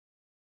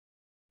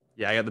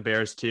 Yeah, I got the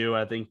Bears too.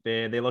 I think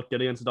they looked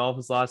good against the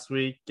Dolphins last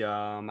week.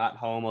 At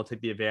home, I'll take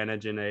the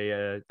advantage in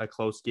a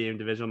close game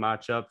divisional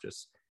matchup.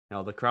 Just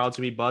the crowd's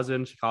gonna be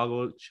buzzing.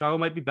 Chicago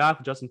might be back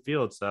with Justin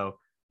Fields, so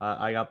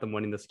I got them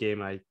winning this game.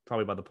 I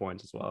probably by the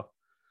points as well.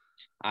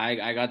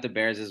 I got the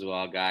Bears as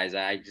well, guys.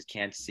 I just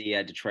can't see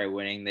Detroit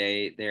winning.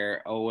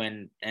 They're 0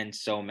 and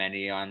so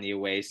many on the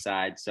away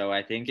side, so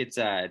I think it's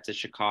a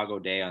Chicago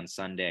day on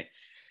Sunday.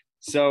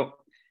 So,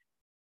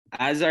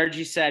 as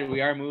RG said,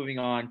 we are moving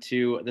on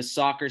to the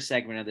soccer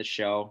segment of the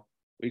show.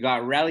 We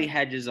got Relly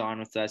Hedges on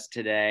with us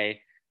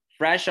today,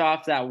 fresh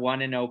off that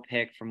 1-0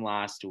 pick from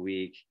last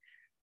week.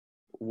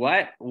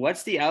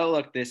 What's the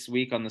outlook this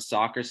week on the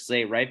soccer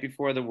slate right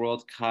before the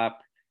World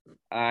Cup?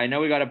 I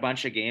know we got a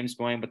bunch of games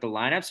going, but the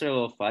lineups are a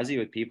little fuzzy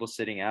with people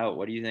sitting out.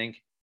 What do you think?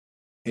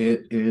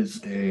 It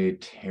is a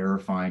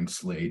terrifying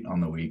slate on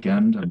the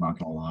weekend. I'm not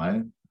gonna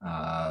lie.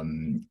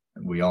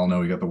 We all know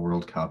we got the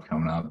World Cup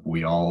coming up.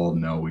 We all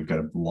know we've got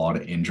a lot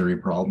of injury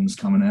problems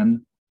coming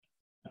in.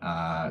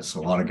 So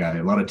a lot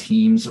of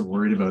teams are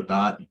worried about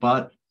that.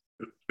 But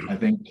I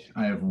think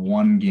I have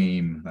one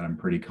game that I'm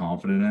pretty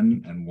confident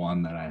in, and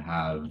one that I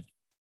have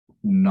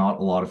not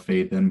a lot of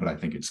faith in, but I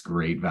think it's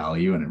great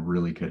value and it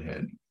really could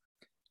hit.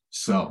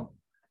 So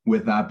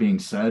with that being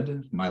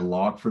said, my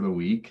lock for the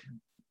week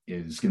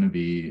is going to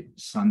be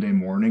Sunday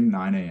morning,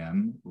 9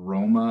 a.m.,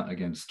 Roma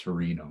against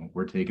Torino.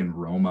 We're taking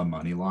Roma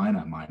money line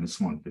at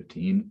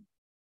 -115.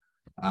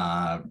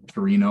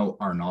 Torino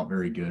are not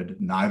very good.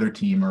 Neither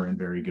team are in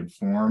very good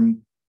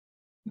form.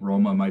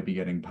 Roma might be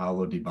getting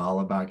Paulo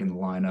Dybala back in the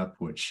lineup,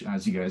 which,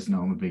 as you guys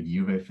know, I'm a big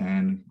Juve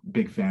fan,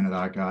 big fan of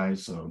that guy.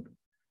 So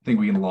I think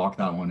we can lock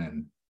that one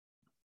in.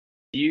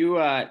 Do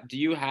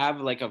you have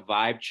like a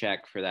vibe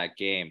check for that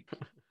game?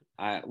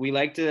 We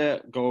like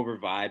to go over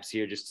vibes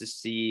here just to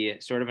see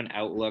sort of an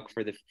outlook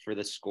for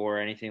the score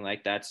or anything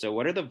like that. So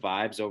what are the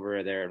vibes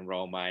over there in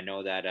Roma? I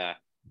know that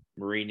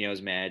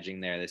Mourinho's managing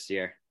there this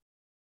year.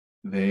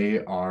 They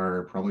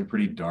are probably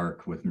pretty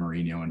dark with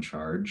Mourinho in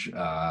charge.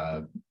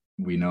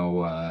 We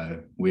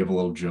know we have a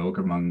little joke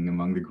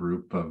among the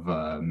group of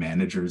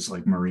managers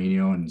like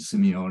Mourinho and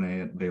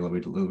Simeone.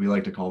 We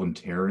like to call them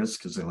terrorists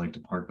because they like to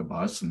park the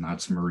bus, and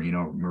that's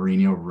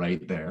Mourinho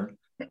right there.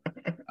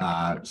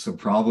 So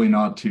probably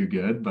not too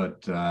good,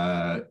 but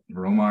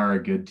Roma are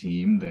a good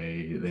team.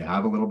 They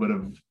have a little bit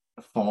of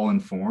fall in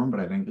form,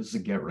 but I think this is a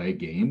get right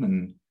game,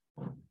 and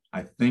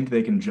I think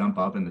they can jump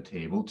up in the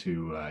table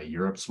to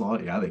Europe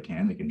spot. Yeah, they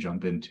can. They can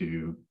jump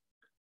into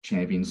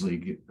Champions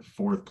League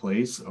 4th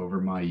place over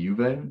my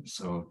Juve,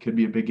 so it could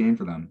be a big game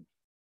for them.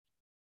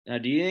 Now,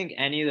 do you think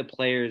any of the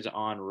players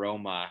on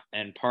Roma,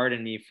 and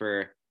pardon me if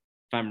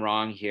I'm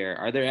wrong here,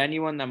 are there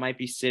anyone that might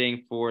be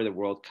sitting for the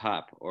World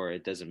Cup, or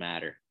it doesn't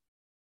matter?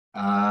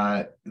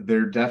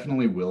 There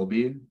definitely will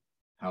be.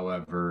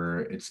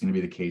 However, it's going to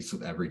be the case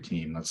with every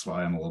team. That's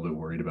why I'm a little bit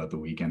worried about the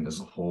weekend as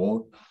a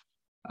whole.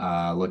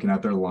 Looking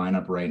at their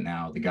lineup right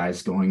now, the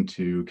guys going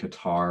to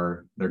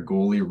Qatar, their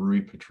goalie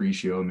Rui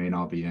Patricio may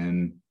not be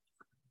in.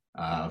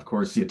 Of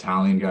course, the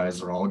Italian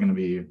guys are all going to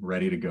be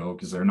ready to go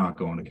because they're not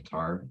going to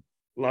Qatar.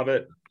 Love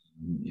it.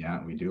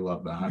 Yeah, we do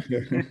love that.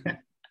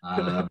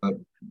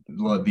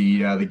 But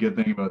the good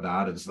thing about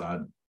that is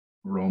that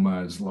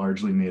Roma is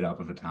largely made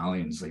up of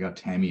Italians. They got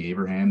Tammy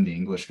Abraham, the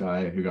English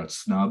guy who got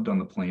snubbed on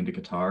the plane to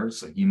Qatar,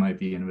 so he might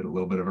be in a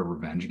little bit of a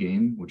revenge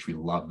game, which we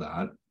love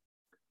that.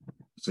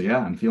 So yeah,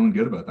 I'm feeling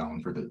good about that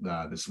one for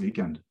this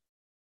weekend.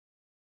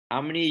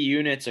 How many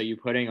units are you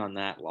putting on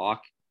that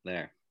lock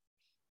there?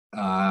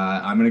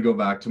 I'm going to go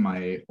back to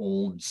my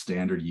old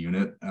standard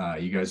unit.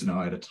 You guys know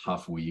I had a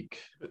tough week,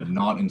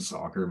 not in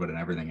soccer, but in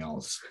everything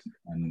else.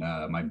 And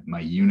my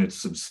unit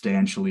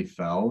substantially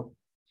fell.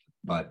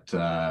 But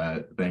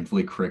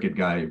thankfully, Cricket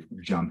Guy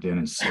jumped in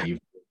and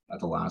saved at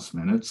the last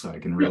minute. So I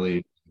can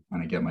really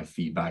kind of get my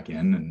feet back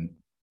in. And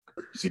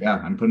so, yeah,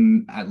 I'm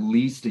putting at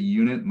least a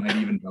unit, might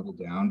even double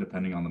down,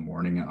 depending on the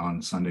morning,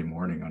 on Sunday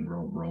morning on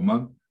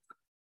Roma.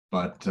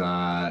 But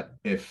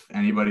if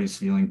anybody's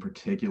feeling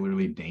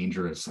particularly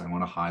dangerous, I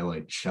want to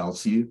highlight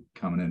Chelsea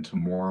coming in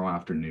tomorrow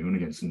afternoon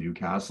against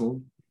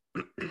Newcastle.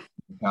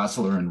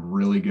 Newcastle are in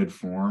really good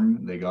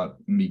form. They got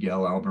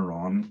Miguel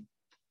Almiron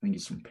think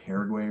he's from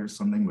Paraguay or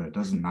something, but it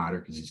doesn't matter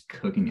because he's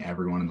cooking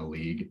everyone in the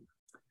league.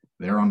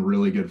 They're on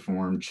really good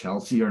form.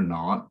 Chelsea are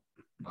not,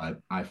 but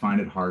I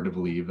find it hard to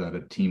believe that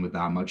a team with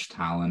that much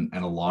talent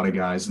and a lot of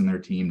guys in their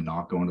team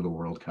not going to the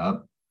World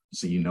Cup,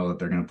 so you know that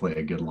they're going to play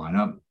a good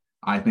lineup.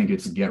 I think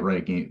it's a get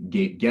right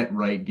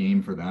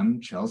game for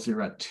them. Chelsea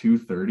are at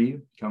 230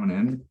 coming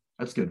in.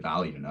 That's good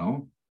value,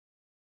 no?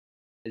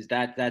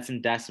 That's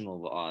in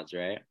decimal odds,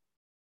 right?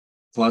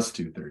 Plus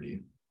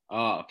 230.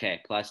 Oh, okay.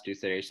 Plus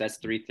 230. So that's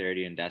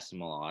 330 in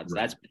decimal odds.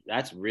 Right.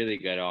 That's really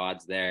good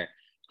odds there.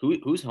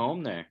 Who's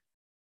home there?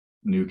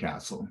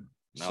 Newcastle.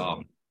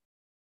 So,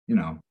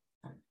 Oh.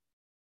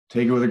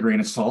 Take it with a grain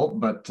of salt,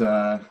 but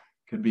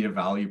could be a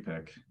value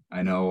pick.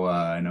 I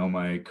know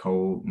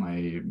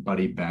my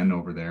buddy Ben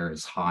over there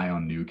is high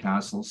on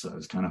Newcastle, so I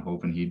was kind of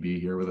hoping he'd be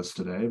here with us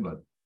today,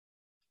 but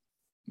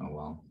oh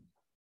well.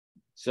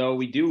 So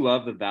we do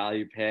love the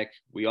value pick.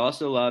 We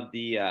also love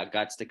the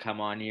guts to come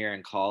on here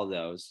and call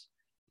those.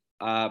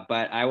 But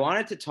I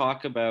wanted to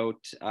talk about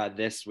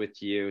this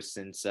with you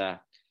since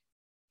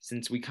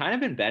we kind of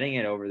been betting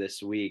it over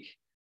this week.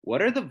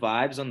 What are the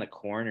vibes on the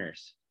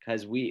corners?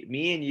 Because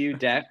me and you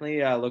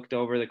definitely looked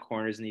over the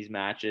corners in these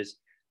matches.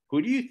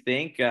 Who do you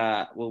think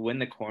will win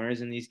the corners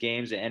in these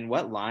games, and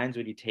what lines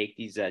would you take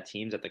these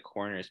teams at the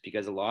corners?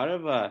 Because a lot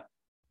of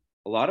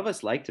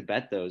us like to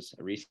bet those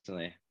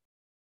recently.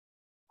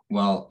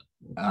 Well,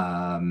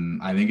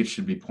 I think it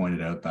should be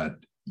pointed out that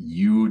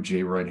you,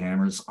 Jay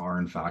Hammers, are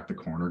in fact the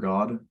corner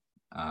god.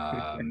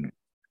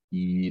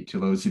 To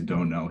those who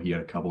don't know, he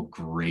had a couple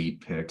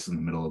great picks in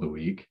the middle of the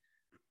week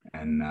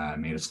and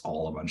made us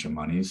all a bunch of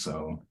money.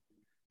 So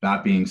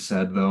that being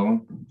said,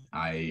 though,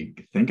 I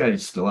think I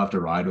still have to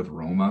ride with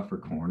Roma for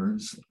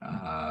corners.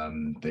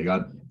 They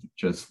got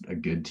just a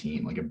good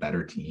team, like a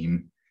better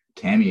team.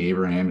 Tammy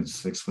Abraham is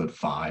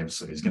 6'5",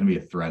 so he's going to be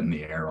a threat in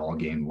the air all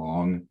game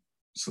long.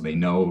 So they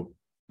know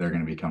they're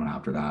going to be coming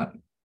after that.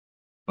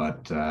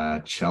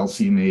 But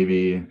Chelsea,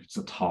 maybe it's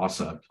a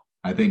toss-up.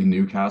 I think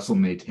Newcastle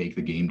may take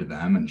the game to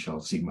them, and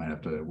Chelsea might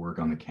have to work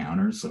on the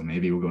counters. So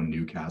maybe we'll go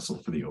Newcastle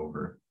for the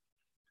over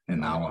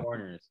in that one.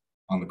 Corners.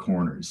 On the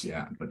corners,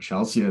 yeah. But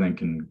Chelsea, I think,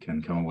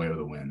 can come away with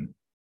a win.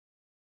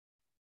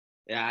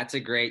 Yeah, that's a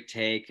great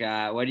take.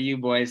 What do you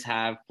boys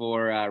have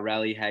for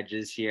Relly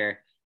Hedges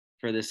here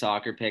for the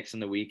soccer picks on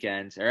the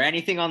weekends, or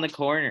anything on the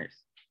corners?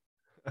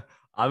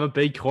 I'm a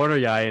big corner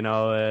guy,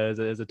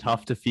 it's a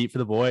tough defeat for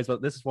the boys,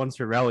 but this one's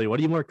for Relly. What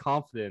are you more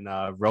confident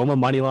in, Roma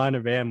money line or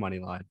Van money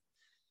line?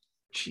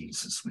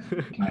 Jesus,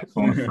 man. Can I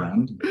phone a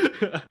friend?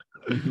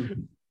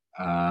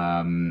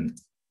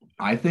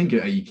 I think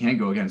you can't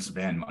go against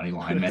Van money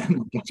line,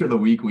 man. After the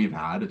week we've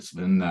had, it's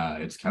been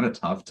it's kind of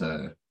tough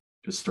to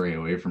stray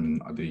away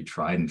from the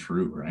tried and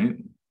true, right?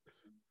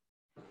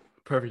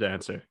 Perfect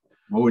answer.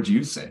 What would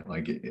you say?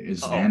 Like,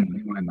 is Van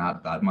money line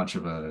that much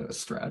of a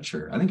stretch,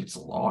 or I think it's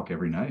a lock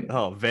every night?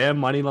 Oh, Van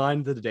money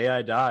line to the day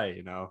I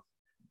die.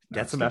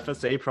 Get some good.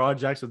 FSA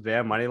projects with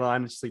Van money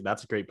line. It's just like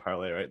that's a great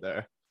parlay right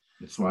there.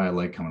 That's why I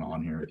like coming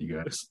on here with you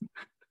guys.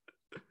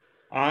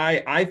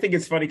 I think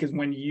it's funny because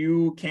when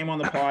you came on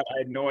the pod, I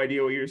had no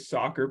idea what your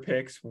soccer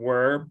picks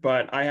were,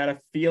 but I had a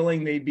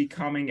feeling they'd be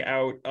coming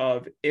out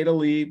of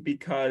Italy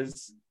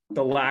because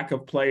the lack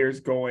of players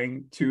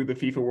going to the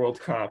FIFA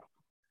World Cup.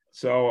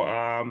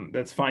 So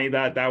that's funny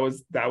that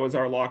was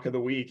our lock of the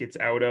week. It's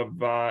out of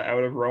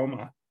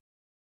Roma.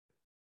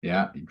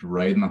 Yeah,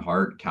 right in the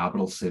heart,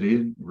 capital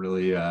city.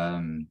 Really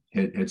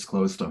hits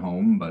close to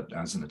home, but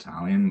as an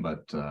Italian,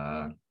 but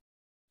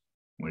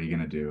what are you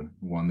gonna do?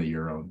 Won the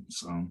Euro,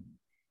 so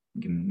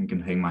you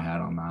can hang my hat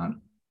on that.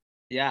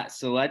 Yeah,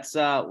 so let's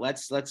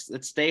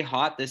stay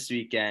hot this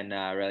weekend,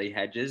 Relly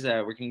Hedges.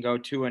 We can go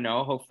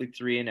 2-0, hopefully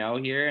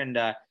 3-0 here,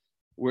 and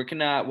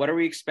what are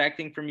we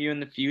expecting from you in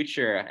the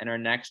future in our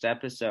next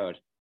episode?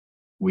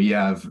 We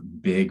have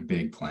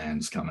big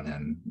plans coming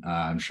in.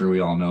 I'm sure we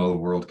all know the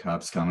World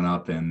Cup's coming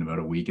up in about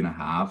a week and a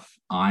half.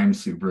 I'm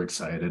super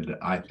excited.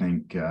 I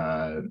think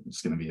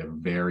it's going to be a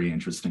very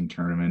interesting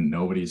tournament.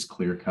 Nobody's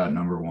clear-cut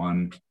number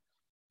one.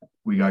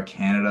 We got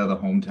Canada, the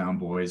hometown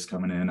boys,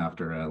 coming in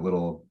after a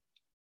little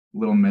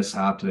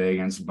mishap today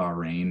against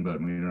Bahrain,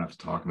 but we don't have to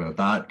talk about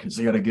that because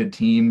they got a good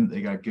team.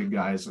 They got good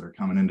guys that are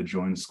coming in to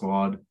join the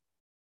squad.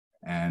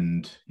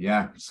 And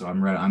yeah, so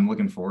I'm ready. I'm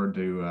looking forward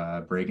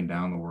to breaking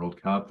down the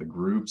World Cup, the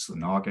groups, the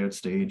knockout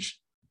stage,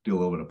 do a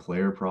little bit of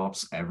player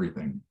props,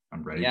 everything.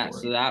 I'm ready for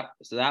it.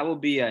 So that will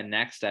be a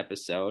next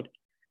episode.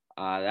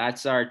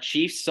 That's our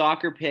Chiefs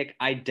soccer pick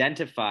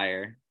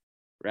identifier,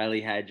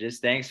 Relly Hedges.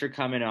 Thanks for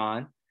coming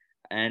on,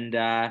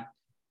 and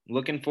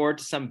looking forward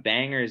to some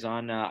bangers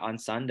on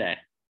Sunday.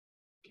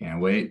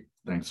 Can't wait.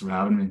 Thanks for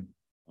having me.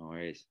 No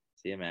worries.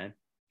 See you, man.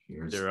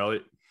 Cheers. You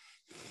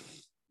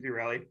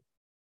Relly.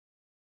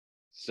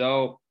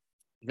 So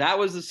that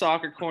was the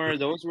soccer corner.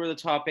 Those were the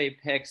top 8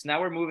 picks.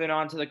 Now we're moving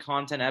on to the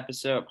content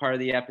part of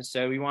the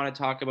episode. We want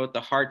to talk about the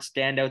heart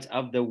standouts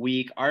of the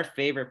week, our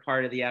favorite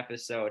part of the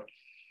episode.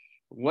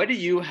 What do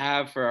you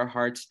have for our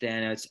heart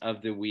standouts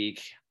of the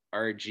week,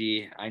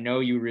 RG? I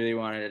know you really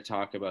wanted to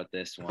talk about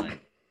this one.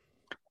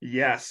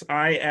 Yes,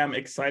 I am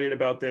excited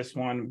about this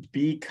one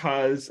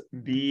because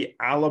the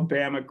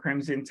Alabama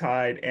Crimson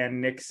Tide and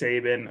Nick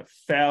Saban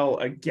fell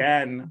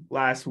again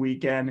last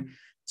weekend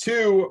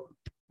to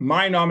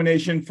my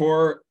nomination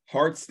for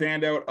Heart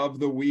Standout of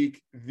the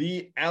Week,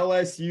 the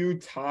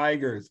LSU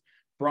Tigers.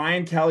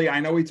 Brian Kelly, I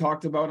know we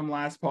talked about him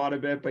last pod a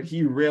bit, but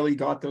he really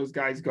got those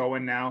guys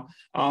going now.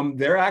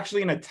 They're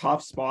actually in a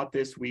tough spot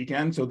this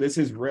weekend, so this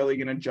is really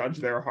going to judge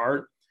their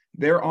heart.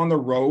 They're on the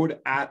road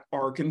at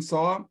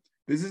Arkansas.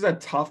 This is a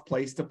tough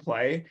place to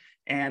play.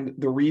 And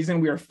the reason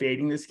we are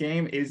fading this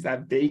game is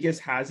that Vegas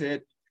has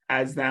it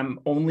as them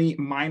only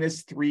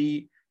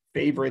 -3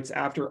 favorites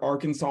after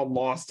Arkansas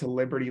lost to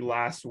Liberty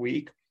last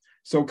week.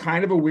 So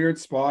kind of a weird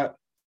spot.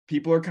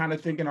 People are kind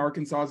of thinking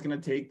Arkansas is going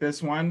to take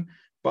this one.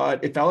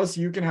 But if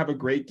LSU can have a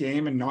great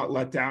game and not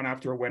let down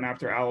after a win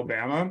after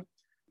Alabama,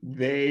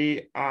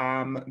 they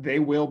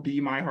will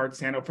be my heart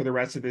standout for the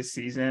rest of this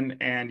season.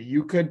 And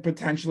you could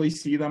potentially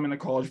see them in the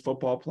college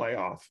football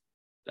playoff.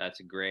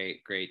 That's a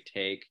great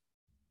take.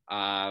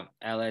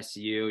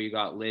 LSU, you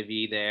got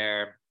Livy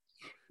there.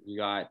 You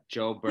got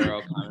Joe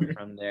Burrow coming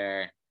from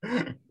there.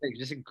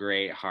 Just a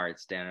great heart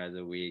standout of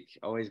the week.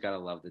 Always got to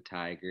love the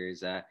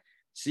Tigers.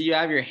 See, you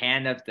have your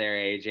hand up there,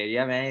 AJ. Do you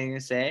have anything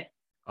to say?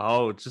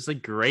 Oh, it's just a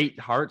great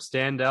heart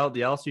standout.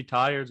 The LSU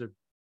Tigers are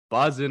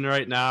buzzing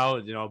right now.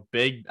 You know,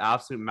 big,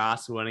 absolute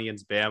massive win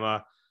against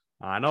Bama.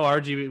 I know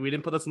RG, we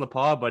didn't put this in the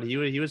pod, but he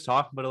was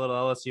talking about a little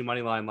LSU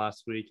money line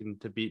last week and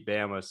to beat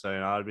Bama. So, you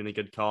know, it would have been a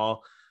good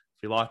call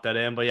if you locked that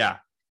in. But yeah,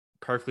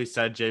 perfectly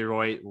said, Jay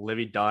Roy,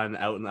 Livy Dunn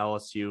out in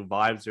LSU.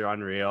 Vibes are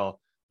unreal.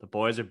 The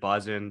boys are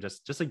buzzing.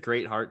 Just a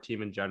great heart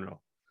team in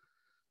general.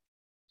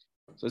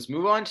 So let's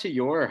move on to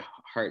your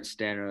heart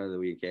standout of the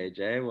week,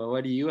 AJ. Well,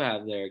 what do you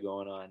have there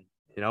going on?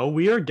 You know,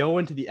 we are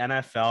going to the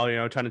NFL, you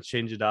know, trying to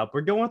change it up.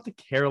 We're going with the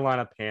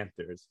Carolina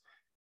Panthers.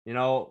 You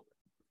know,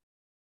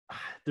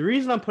 the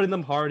reason I'm putting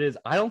them hard is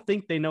I don't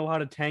think they know how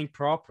to tank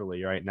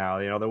properly right now.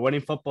 You know, they're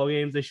winning football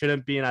games they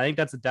shouldn't be. And I think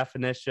that's a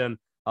definition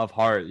of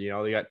heart. You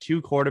know, they got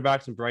two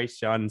quarterbacks in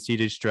Bryce Young and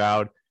CJ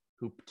Stroud,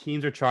 who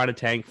teams are trying to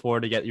tank for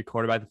to get your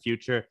quarterback in the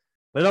future.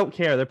 They don't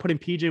care. They're putting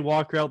PJ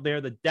Walker out there,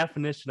 the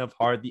definition of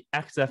heart, the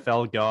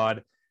XFL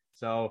god.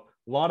 So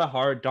a lot of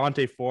heart.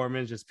 Dante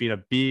Foreman's just being a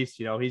beast.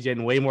 You know, he's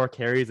getting way more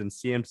carries than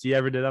CMC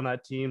ever did on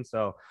that team.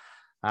 So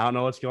I don't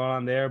know what's going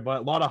on there,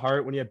 but a lot of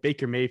heart when you have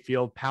Baker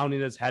Mayfield pounding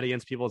his head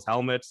against people's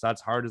helmets.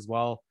 That's hard as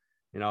well.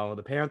 You know,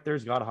 the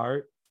Panthers got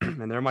heart,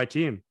 and they're my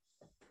team.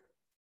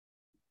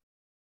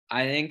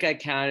 I think I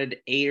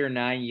counted 8 or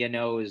 9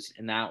 knows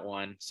in that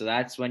one. So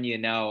that's when you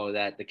know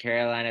that the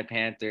Carolina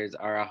Panthers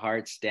are a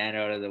heart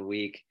standout of the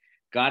week.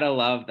 Gotta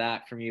love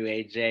that from you,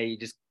 AJ. You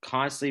just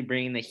constantly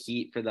bringing the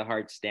heat for the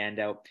heart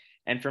standout.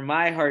 And for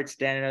my heart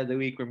standout of the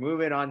week, we're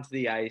moving on to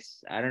the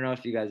ice. I don't know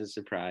if you guys are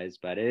surprised,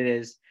 but it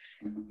is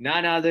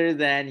none other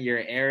than your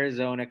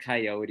Arizona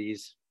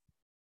Coyotes.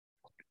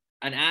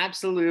 An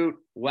absolute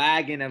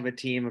wagon of a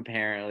team,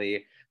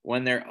 apparently,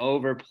 when they're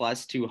over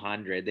plus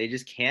 200. They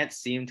just can't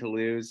seem to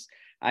lose.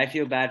 I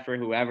feel bad for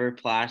whoever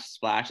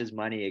splashes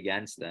money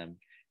against them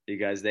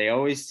because they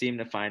always seem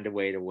to find a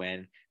way to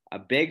win. A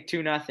big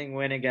 2-0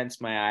 win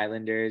against my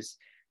Islanders.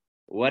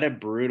 What a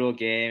brutal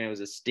game. It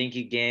was a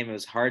stinky game. It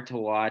was hard to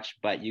watch,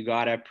 but you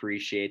got to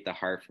appreciate the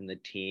heart from the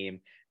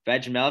team.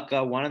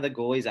 Vejmelka, one of the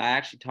goalies I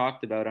actually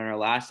talked about on our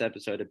last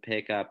episode to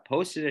pick up,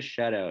 posted a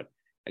shutout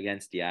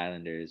against the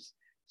Islanders.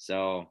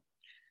 So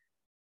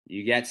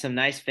you get some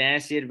nice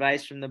fantasy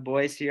advice from the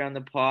boys here on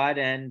the pod,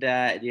 and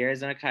the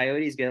Arizona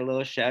Coyotes get a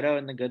little shout out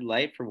in the good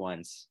light for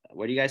once.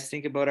 What do you guys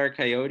think about our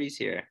Coyotes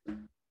here?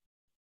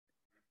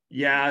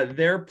 Yeah,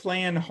 they're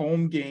playing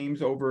home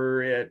games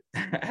over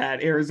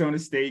at Arizona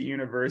State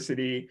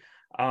University,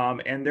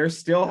 and they're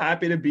still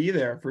happy to be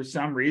there for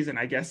some reason.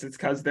 I guess it's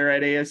because they're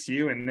at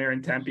ASU and they're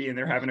in Tempe and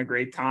they're having a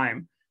great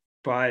time.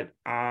 But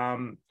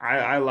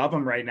I love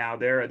them right now.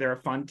 They're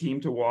a fun team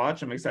to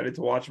watch. I'm excited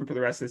to watch them for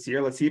the rest of this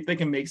year. Let's see if they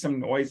can make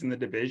some noise in the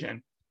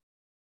division.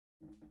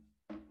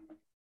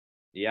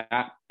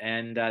 Yeah,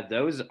 and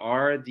those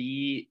are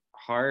the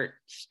heart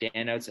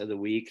standouts of the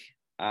week.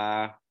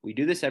 We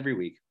do this every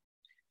week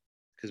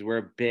because we're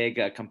a big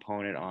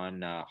component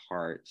on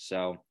heart.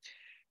 So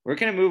we're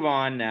going to move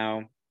on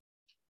now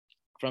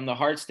from the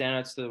heart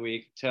standouts of the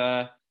week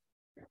to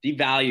the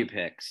value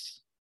picks.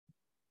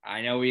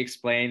 I know we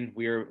explained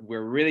we're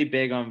really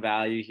big on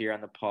value here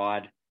on the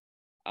pod.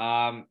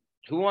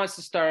 Who wants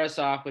to start us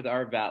off with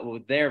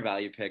their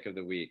value pick of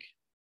the week?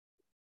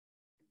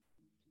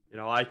 You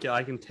know, I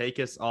can take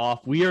us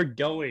off. We are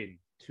going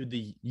to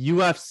the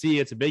UFC.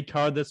 It's a big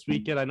card this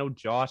weekend. I know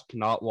Josh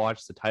cannot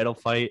watch the title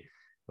fight,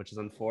 which is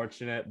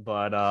unfortunate,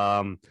 but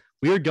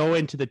we are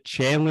going to the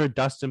Chandler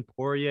Dustin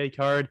Poirier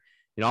card.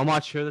 You know, I'm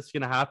not sure this is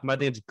going to happen, but I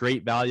think it's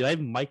great value. I have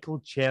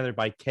Michael Chandler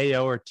by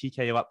KO or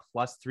TKO up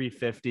plus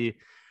 350.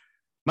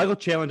 Michael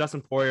Chandler and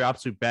Dustin Poirier,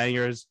 absolute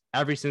bangers.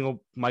 Every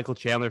single Michael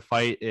Chandler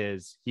fight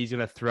he's going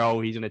to throw,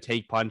 he's going to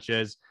take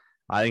punches.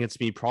 I think it's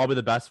going to be probably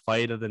the best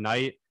fight of the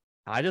night.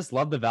 I just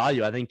love the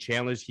value. I think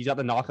he's got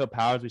the knockout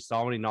powers. We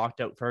saw when he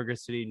knocked out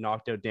Ferguson, he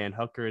knocked out Dan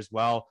Hooker as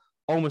well.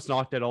 almost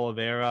knocked out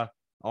Oliveira,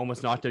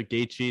 almost knocked out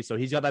Gaethje. So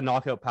he's got that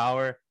knockout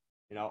power.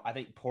 I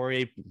think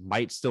Poirier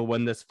might still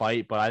win this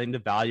fight, but I think the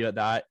value at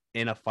that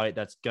in a fight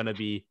that's going to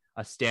be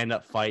a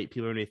stand-up fight,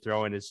 people are going to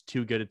throw in, is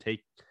too good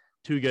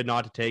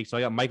not to take. So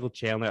I got Michael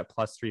Chandler at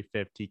plus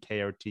 350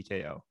 KO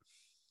TKO.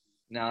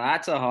 Now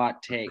that's a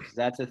hot take because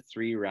that's a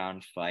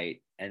 3-round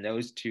fight, and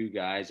those two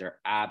guys are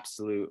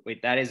absolute.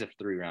 Wait, that is a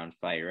 3-round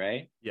fight,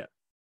 right? Yeah.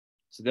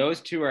 So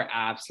those two are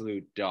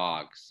absolute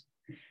dogs.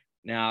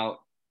 Now,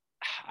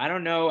 I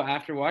don't know.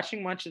 After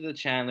watching much of the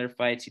Chandler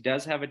fights, he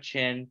does have a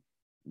chin.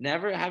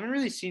 Haven't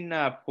really seen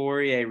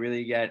Poirier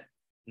really get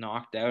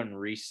knocked out in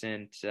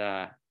recent.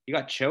 He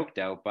got choked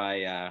out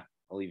by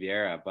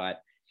Oliveira,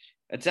 but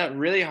it's a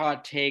really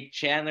hot take.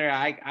 Chandler,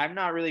 I'm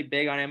not really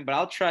big on him, but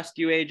I'll trust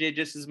you, AJ,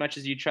 just as much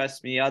as you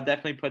trust me. I'll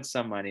definitely put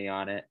some money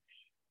on it.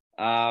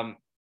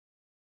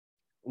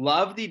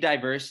 Love the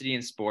diversity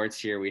in sports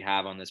here we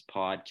have on this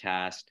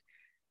podcast.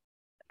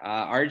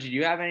 RG, do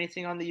you have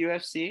anything on the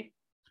UFC?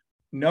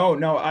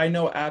 No, I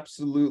know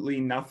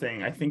absolutely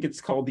nothing. I think it's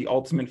called the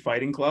Ultimate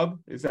Fighting Club.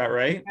 Is that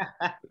right?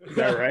 Is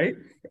that right?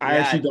 I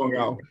actually don't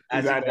know.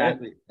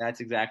 That's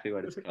exactly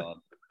what it's called.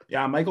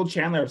 Yeah, Michael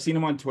Chandler. I've seen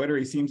him on Twitter.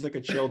 He seems like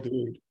a chill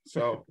dude.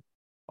 So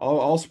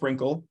I'll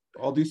sprinkle.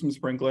 I'll do some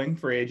sprinkling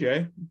for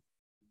AJ.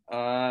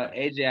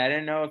 AJ, I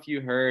didn't know if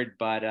you heard,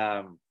 but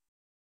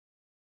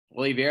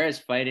Oliveira is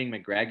fighting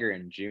McGregor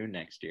in June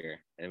next year.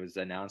 It was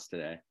announced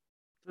today.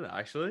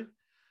 Actually?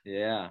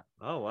 Yeah.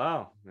 Oh,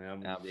 wow. Yeah,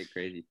 that'll be a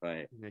crazy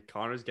fight.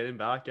 Connor's getting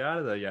back at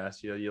it, I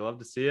guess. You love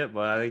to see it,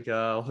 but I think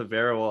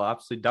Oliveira will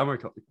absolutely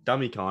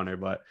dummy Connor.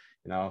 But,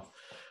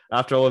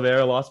 after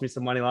Oliveira lost me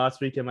some money last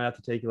week, I might have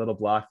to take a little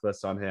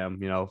blacklist on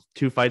him.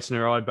 2 fights in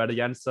a row, I bet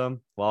against him,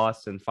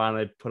 lost, and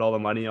finally put all the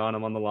money on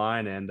him on the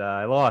line, and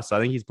I lost. So I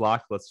think he's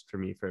blacklisted for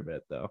me for a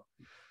bit, though.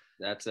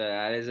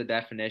 That is a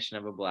definition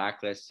of a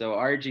blacklist. So,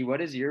 RG,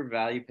 what is your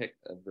value pick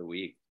of the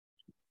week?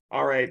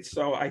 All right,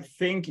 so I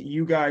think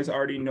you guys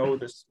already know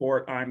the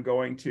sport I'm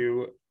going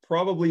to,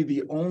 probably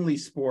the only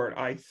sport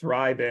I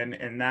thrive in,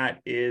 and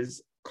that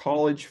is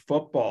college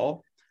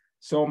football.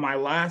 So my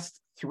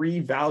last 3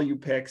 value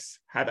picks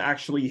have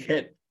actually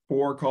hit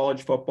for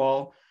college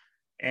football,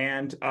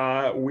 and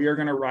we are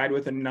going to ride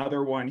with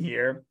another one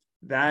here.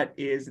 That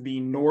is the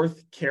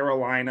North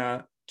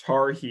Carolina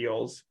Tar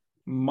Heels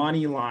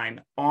money line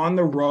on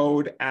the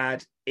road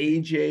at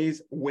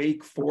AJ's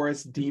Wake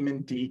Forest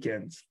Demon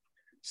Deacons.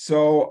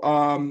 So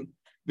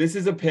this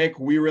is a pick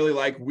we really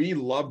like. We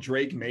love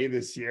Drake May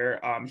this year.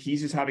 He's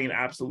just having an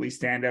absolutely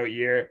standout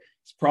year.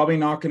 He's probably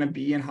not going to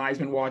be in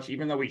Heisman watch,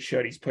 even though he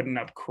should. He's putting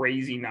up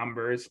crazy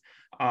numbers.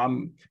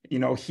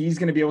 He's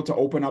going to be able to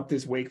open up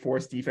this Wake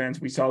Forest defense.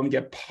 We saw him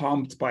get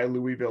pumped by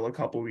Louisville a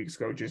couple of weeks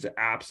ago, just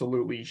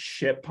absolutely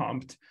shit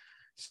pumped.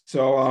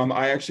 So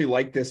I actually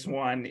like this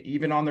one.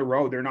 Even on the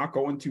road, they're not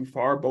going too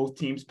far. Both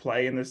teams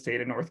play in the state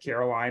of North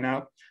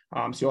Carolina.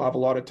 So you'll have a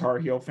lot of Tar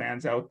Heel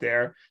fans out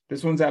there.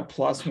 This one's at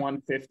plus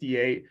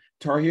 158.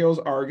 Tar Heels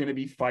are going to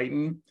be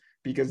fighting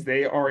because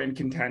they are in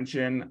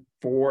contention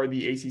for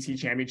the ACC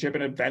championship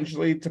and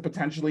eventually to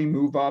potentially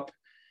move up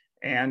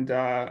and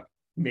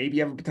maybe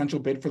have a potential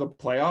bid for the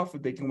playoff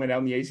if they can win out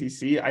in the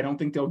ACC. I don't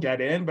think they'll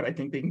get in, but I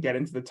think they can get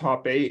into the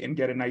top 8 and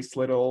get a nice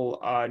little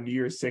New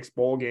Year's 6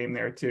 bowl game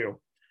there too.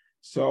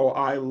 So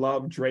I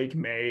love Drake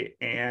May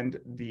and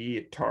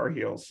the Tar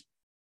Heels.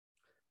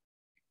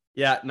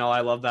 Yeah, no,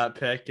 I love that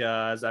pick.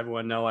 As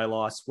everyone know, I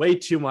lost way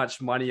too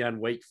much money on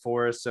Wake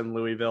Forest and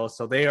Louisville,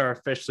 so they are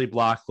officially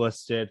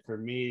blacklisted for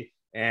me.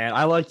 And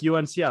I like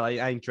UNC. I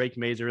think Drake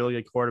May is a really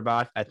good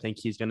quarterback. I think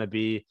he's going to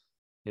be,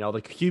 the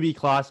QB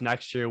class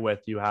next year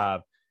with you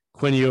have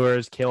Quinn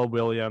Ewers, Caleb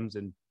Williams,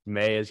 and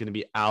May is going to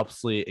be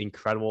absolutely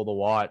incredible to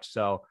watch.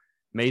 So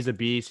May's a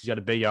beast. He's got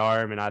a big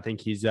arm, and I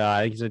think he's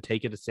going to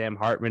take it to Sam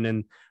Hartman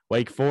and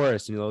Wake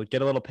Forest, and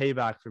get a little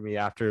payback for me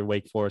after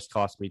Wake Forest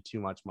cost me too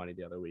much money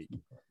the other week.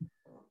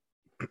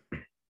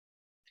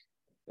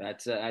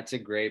 That's a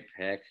great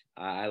pick.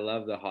 I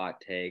love the hot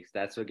takes.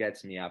 That's what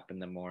gets me up in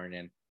the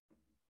morning.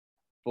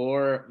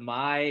 For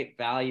my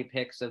value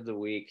picks of the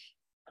week,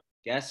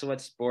 guess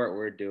what sport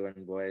we're doing,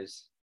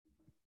 boys?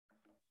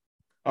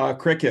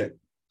 Cricket.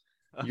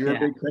 You're a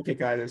big cricket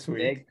guy this week.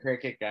 Big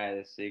cricket guy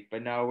this week.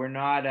 But no, we're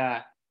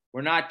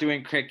not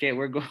doing cricket.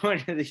 We're going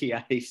to the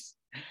ice.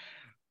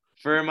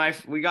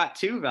 We got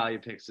 2 value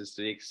picks this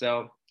week.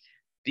 So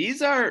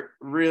these are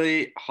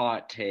really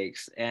hot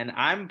takes, and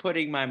I'm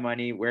putting my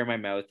money where my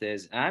mouth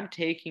is. I'm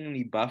taking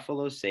the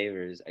Buffalo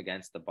Sabres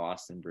against the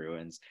Boston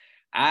Bruins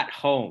at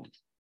home.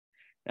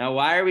 Now,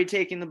 why are we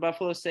taking the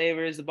Buffalo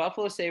Sabres? The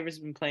Buffalo Sabres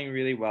have been playing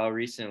really well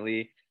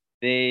recently.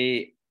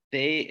 They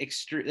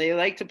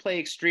like to play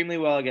extremely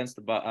well against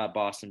the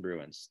Boston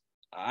Bruins.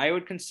 I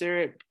would consider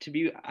it to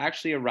be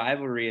actually a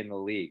rivalry in the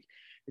league.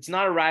 It's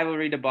not a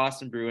rivalry to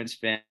Boston Bruins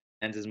fans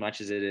as much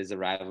as it is a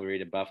rivalry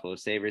to Buffalo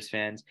Sabres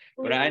fans.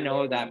 But I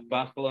know that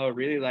Buffalo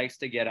really likes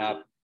to get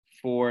up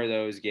for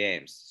those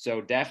games.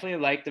 So definitely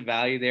like the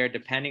value there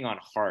depending on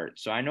heart.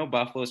 So I know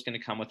Buffalo is going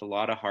to come with a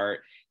lot of heart.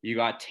 You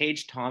got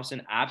Tage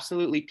Thompson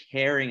absolutely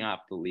tearing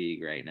up the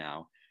league right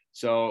now.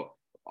 So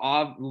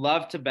I'd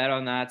love to bet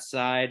on that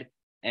side.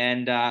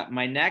 And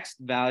my next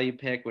value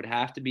pick would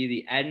have to be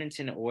the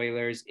Edmonton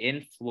Oilers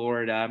in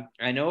Florida.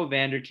 I know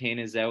Evander Kane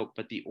is out,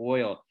 but the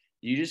Oil,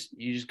 you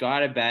just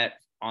gotta bet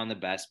on the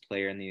best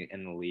player in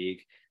the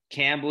league.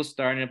 Campbell's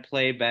starting to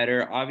play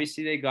better.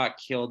 Obviously, they got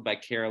killed by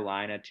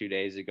Carolina 2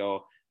 days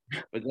ago,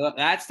 but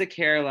that's the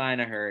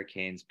Carolina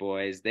Hurricanes,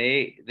 boys.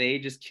 They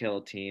just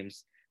kill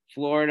teams.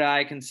 Florida,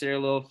 I consider a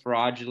little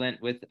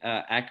fraudulent with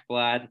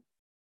Ekblad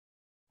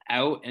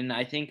out, and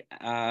I think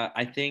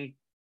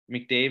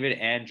McDavid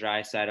and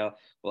Draisaitl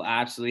will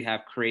absolutely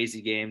have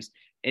crazy games.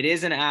 It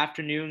is an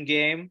afternoon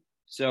game,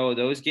 so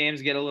those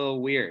games get a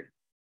little weird,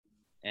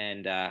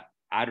 and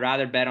I'd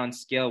rather bet on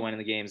skill when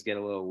the games get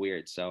a little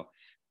weird. So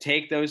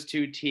take those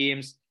two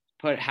teams,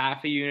 put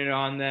half a unit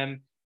on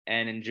them,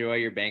 and enjoy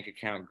your bank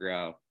account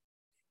grow.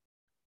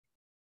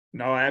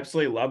 No, I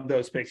absolutely love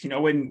those picks.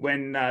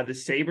 When the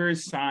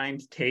Sabres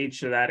signed Tage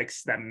to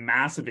that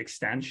massive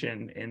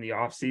extension in the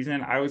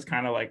offseason, I was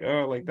kind of like,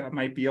 oh, like that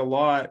might be a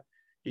lot.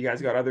 You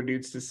guys got other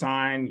dudes to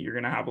sign. You're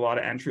gonna have a lot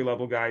of entry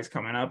level guys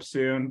coming up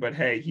soon. But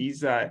hey,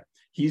 he's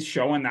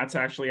showing that's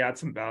actually at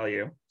some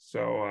value.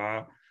 So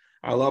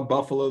I love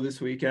Buffalo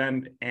this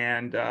weekend,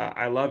 and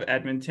I love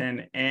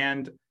Edmonton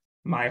and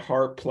my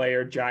heart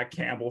player Jack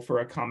Campbell for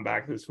a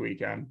comeback this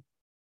weekend.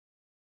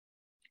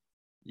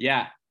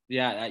 Yeah,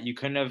 you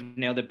couldn't have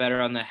nailed it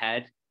better on the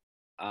head.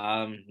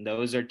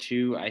 Those are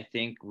two, I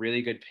think,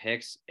 really good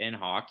picks in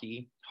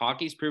hockey.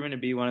 Hockey's proven to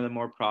be one of the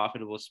more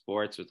profitable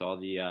sports with all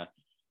the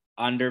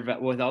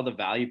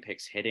value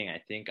picks hitting.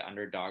 I think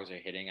underdogs are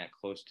hitting at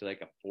close to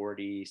like a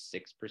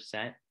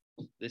 46%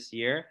 this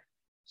year.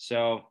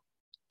 So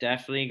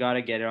definitely got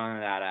to get on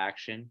that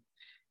action.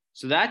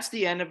 So that's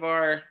the end of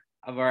our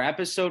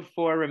episode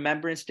 4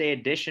 Remembrance Day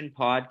edition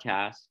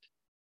podcast.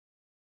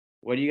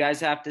 What do you guys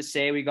have to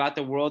say? We got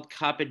the World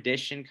Cup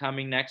edition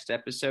coming next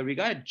episode. We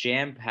got a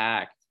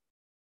jam-packed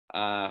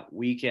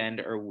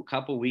weekend or a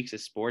couple weeks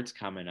of sports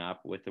coming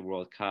up with the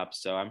World Cup.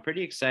 So I'm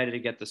pretty excited to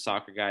get the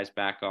soccer guys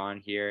back on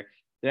here. Are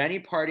there any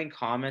parting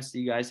comments that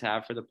you guys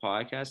have for the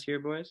podcast here,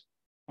 boys?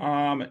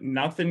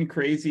 Nothing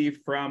crazy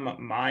from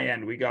my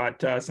end. We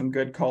got some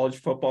good college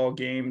football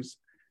games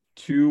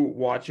to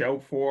watch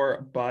out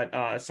for,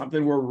 but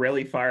something we're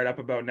really fired up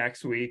about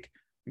next week.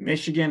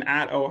 Michigan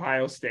at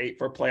Ohio State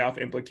for playoff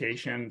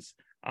implications.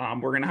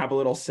 We're going to have a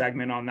little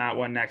segment on that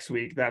one next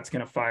week. That's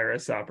going to fire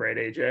us up, right,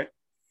 AJ?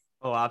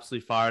 Oh,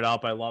 absolutely fired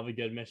up. I love a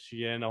good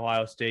Michigan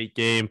Ohio State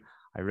game.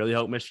 I really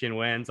hope Michigan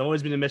wins. I've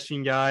always been a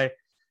Michigan guy.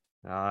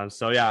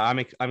 So yeah,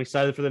 I'm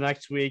excited for the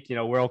next week.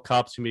 World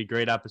Cup's going to be a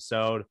great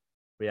episode.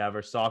 We have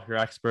our soccer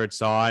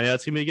experts on. Yeah,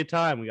 it's going to be a good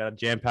time. We got a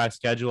jam-packed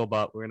schedule,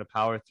 but we're going to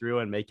power through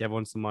and make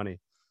everyone some money.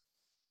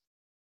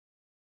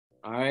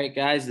 All right,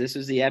 guys, this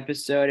was the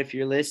episode. If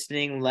you're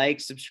listening, like,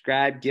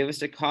 subscribe, give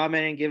us a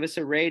comment, and give us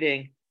a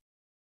rating.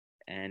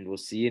 And we'll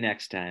see you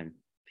next time.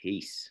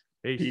 Peace.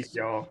 Peace,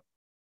 y'all.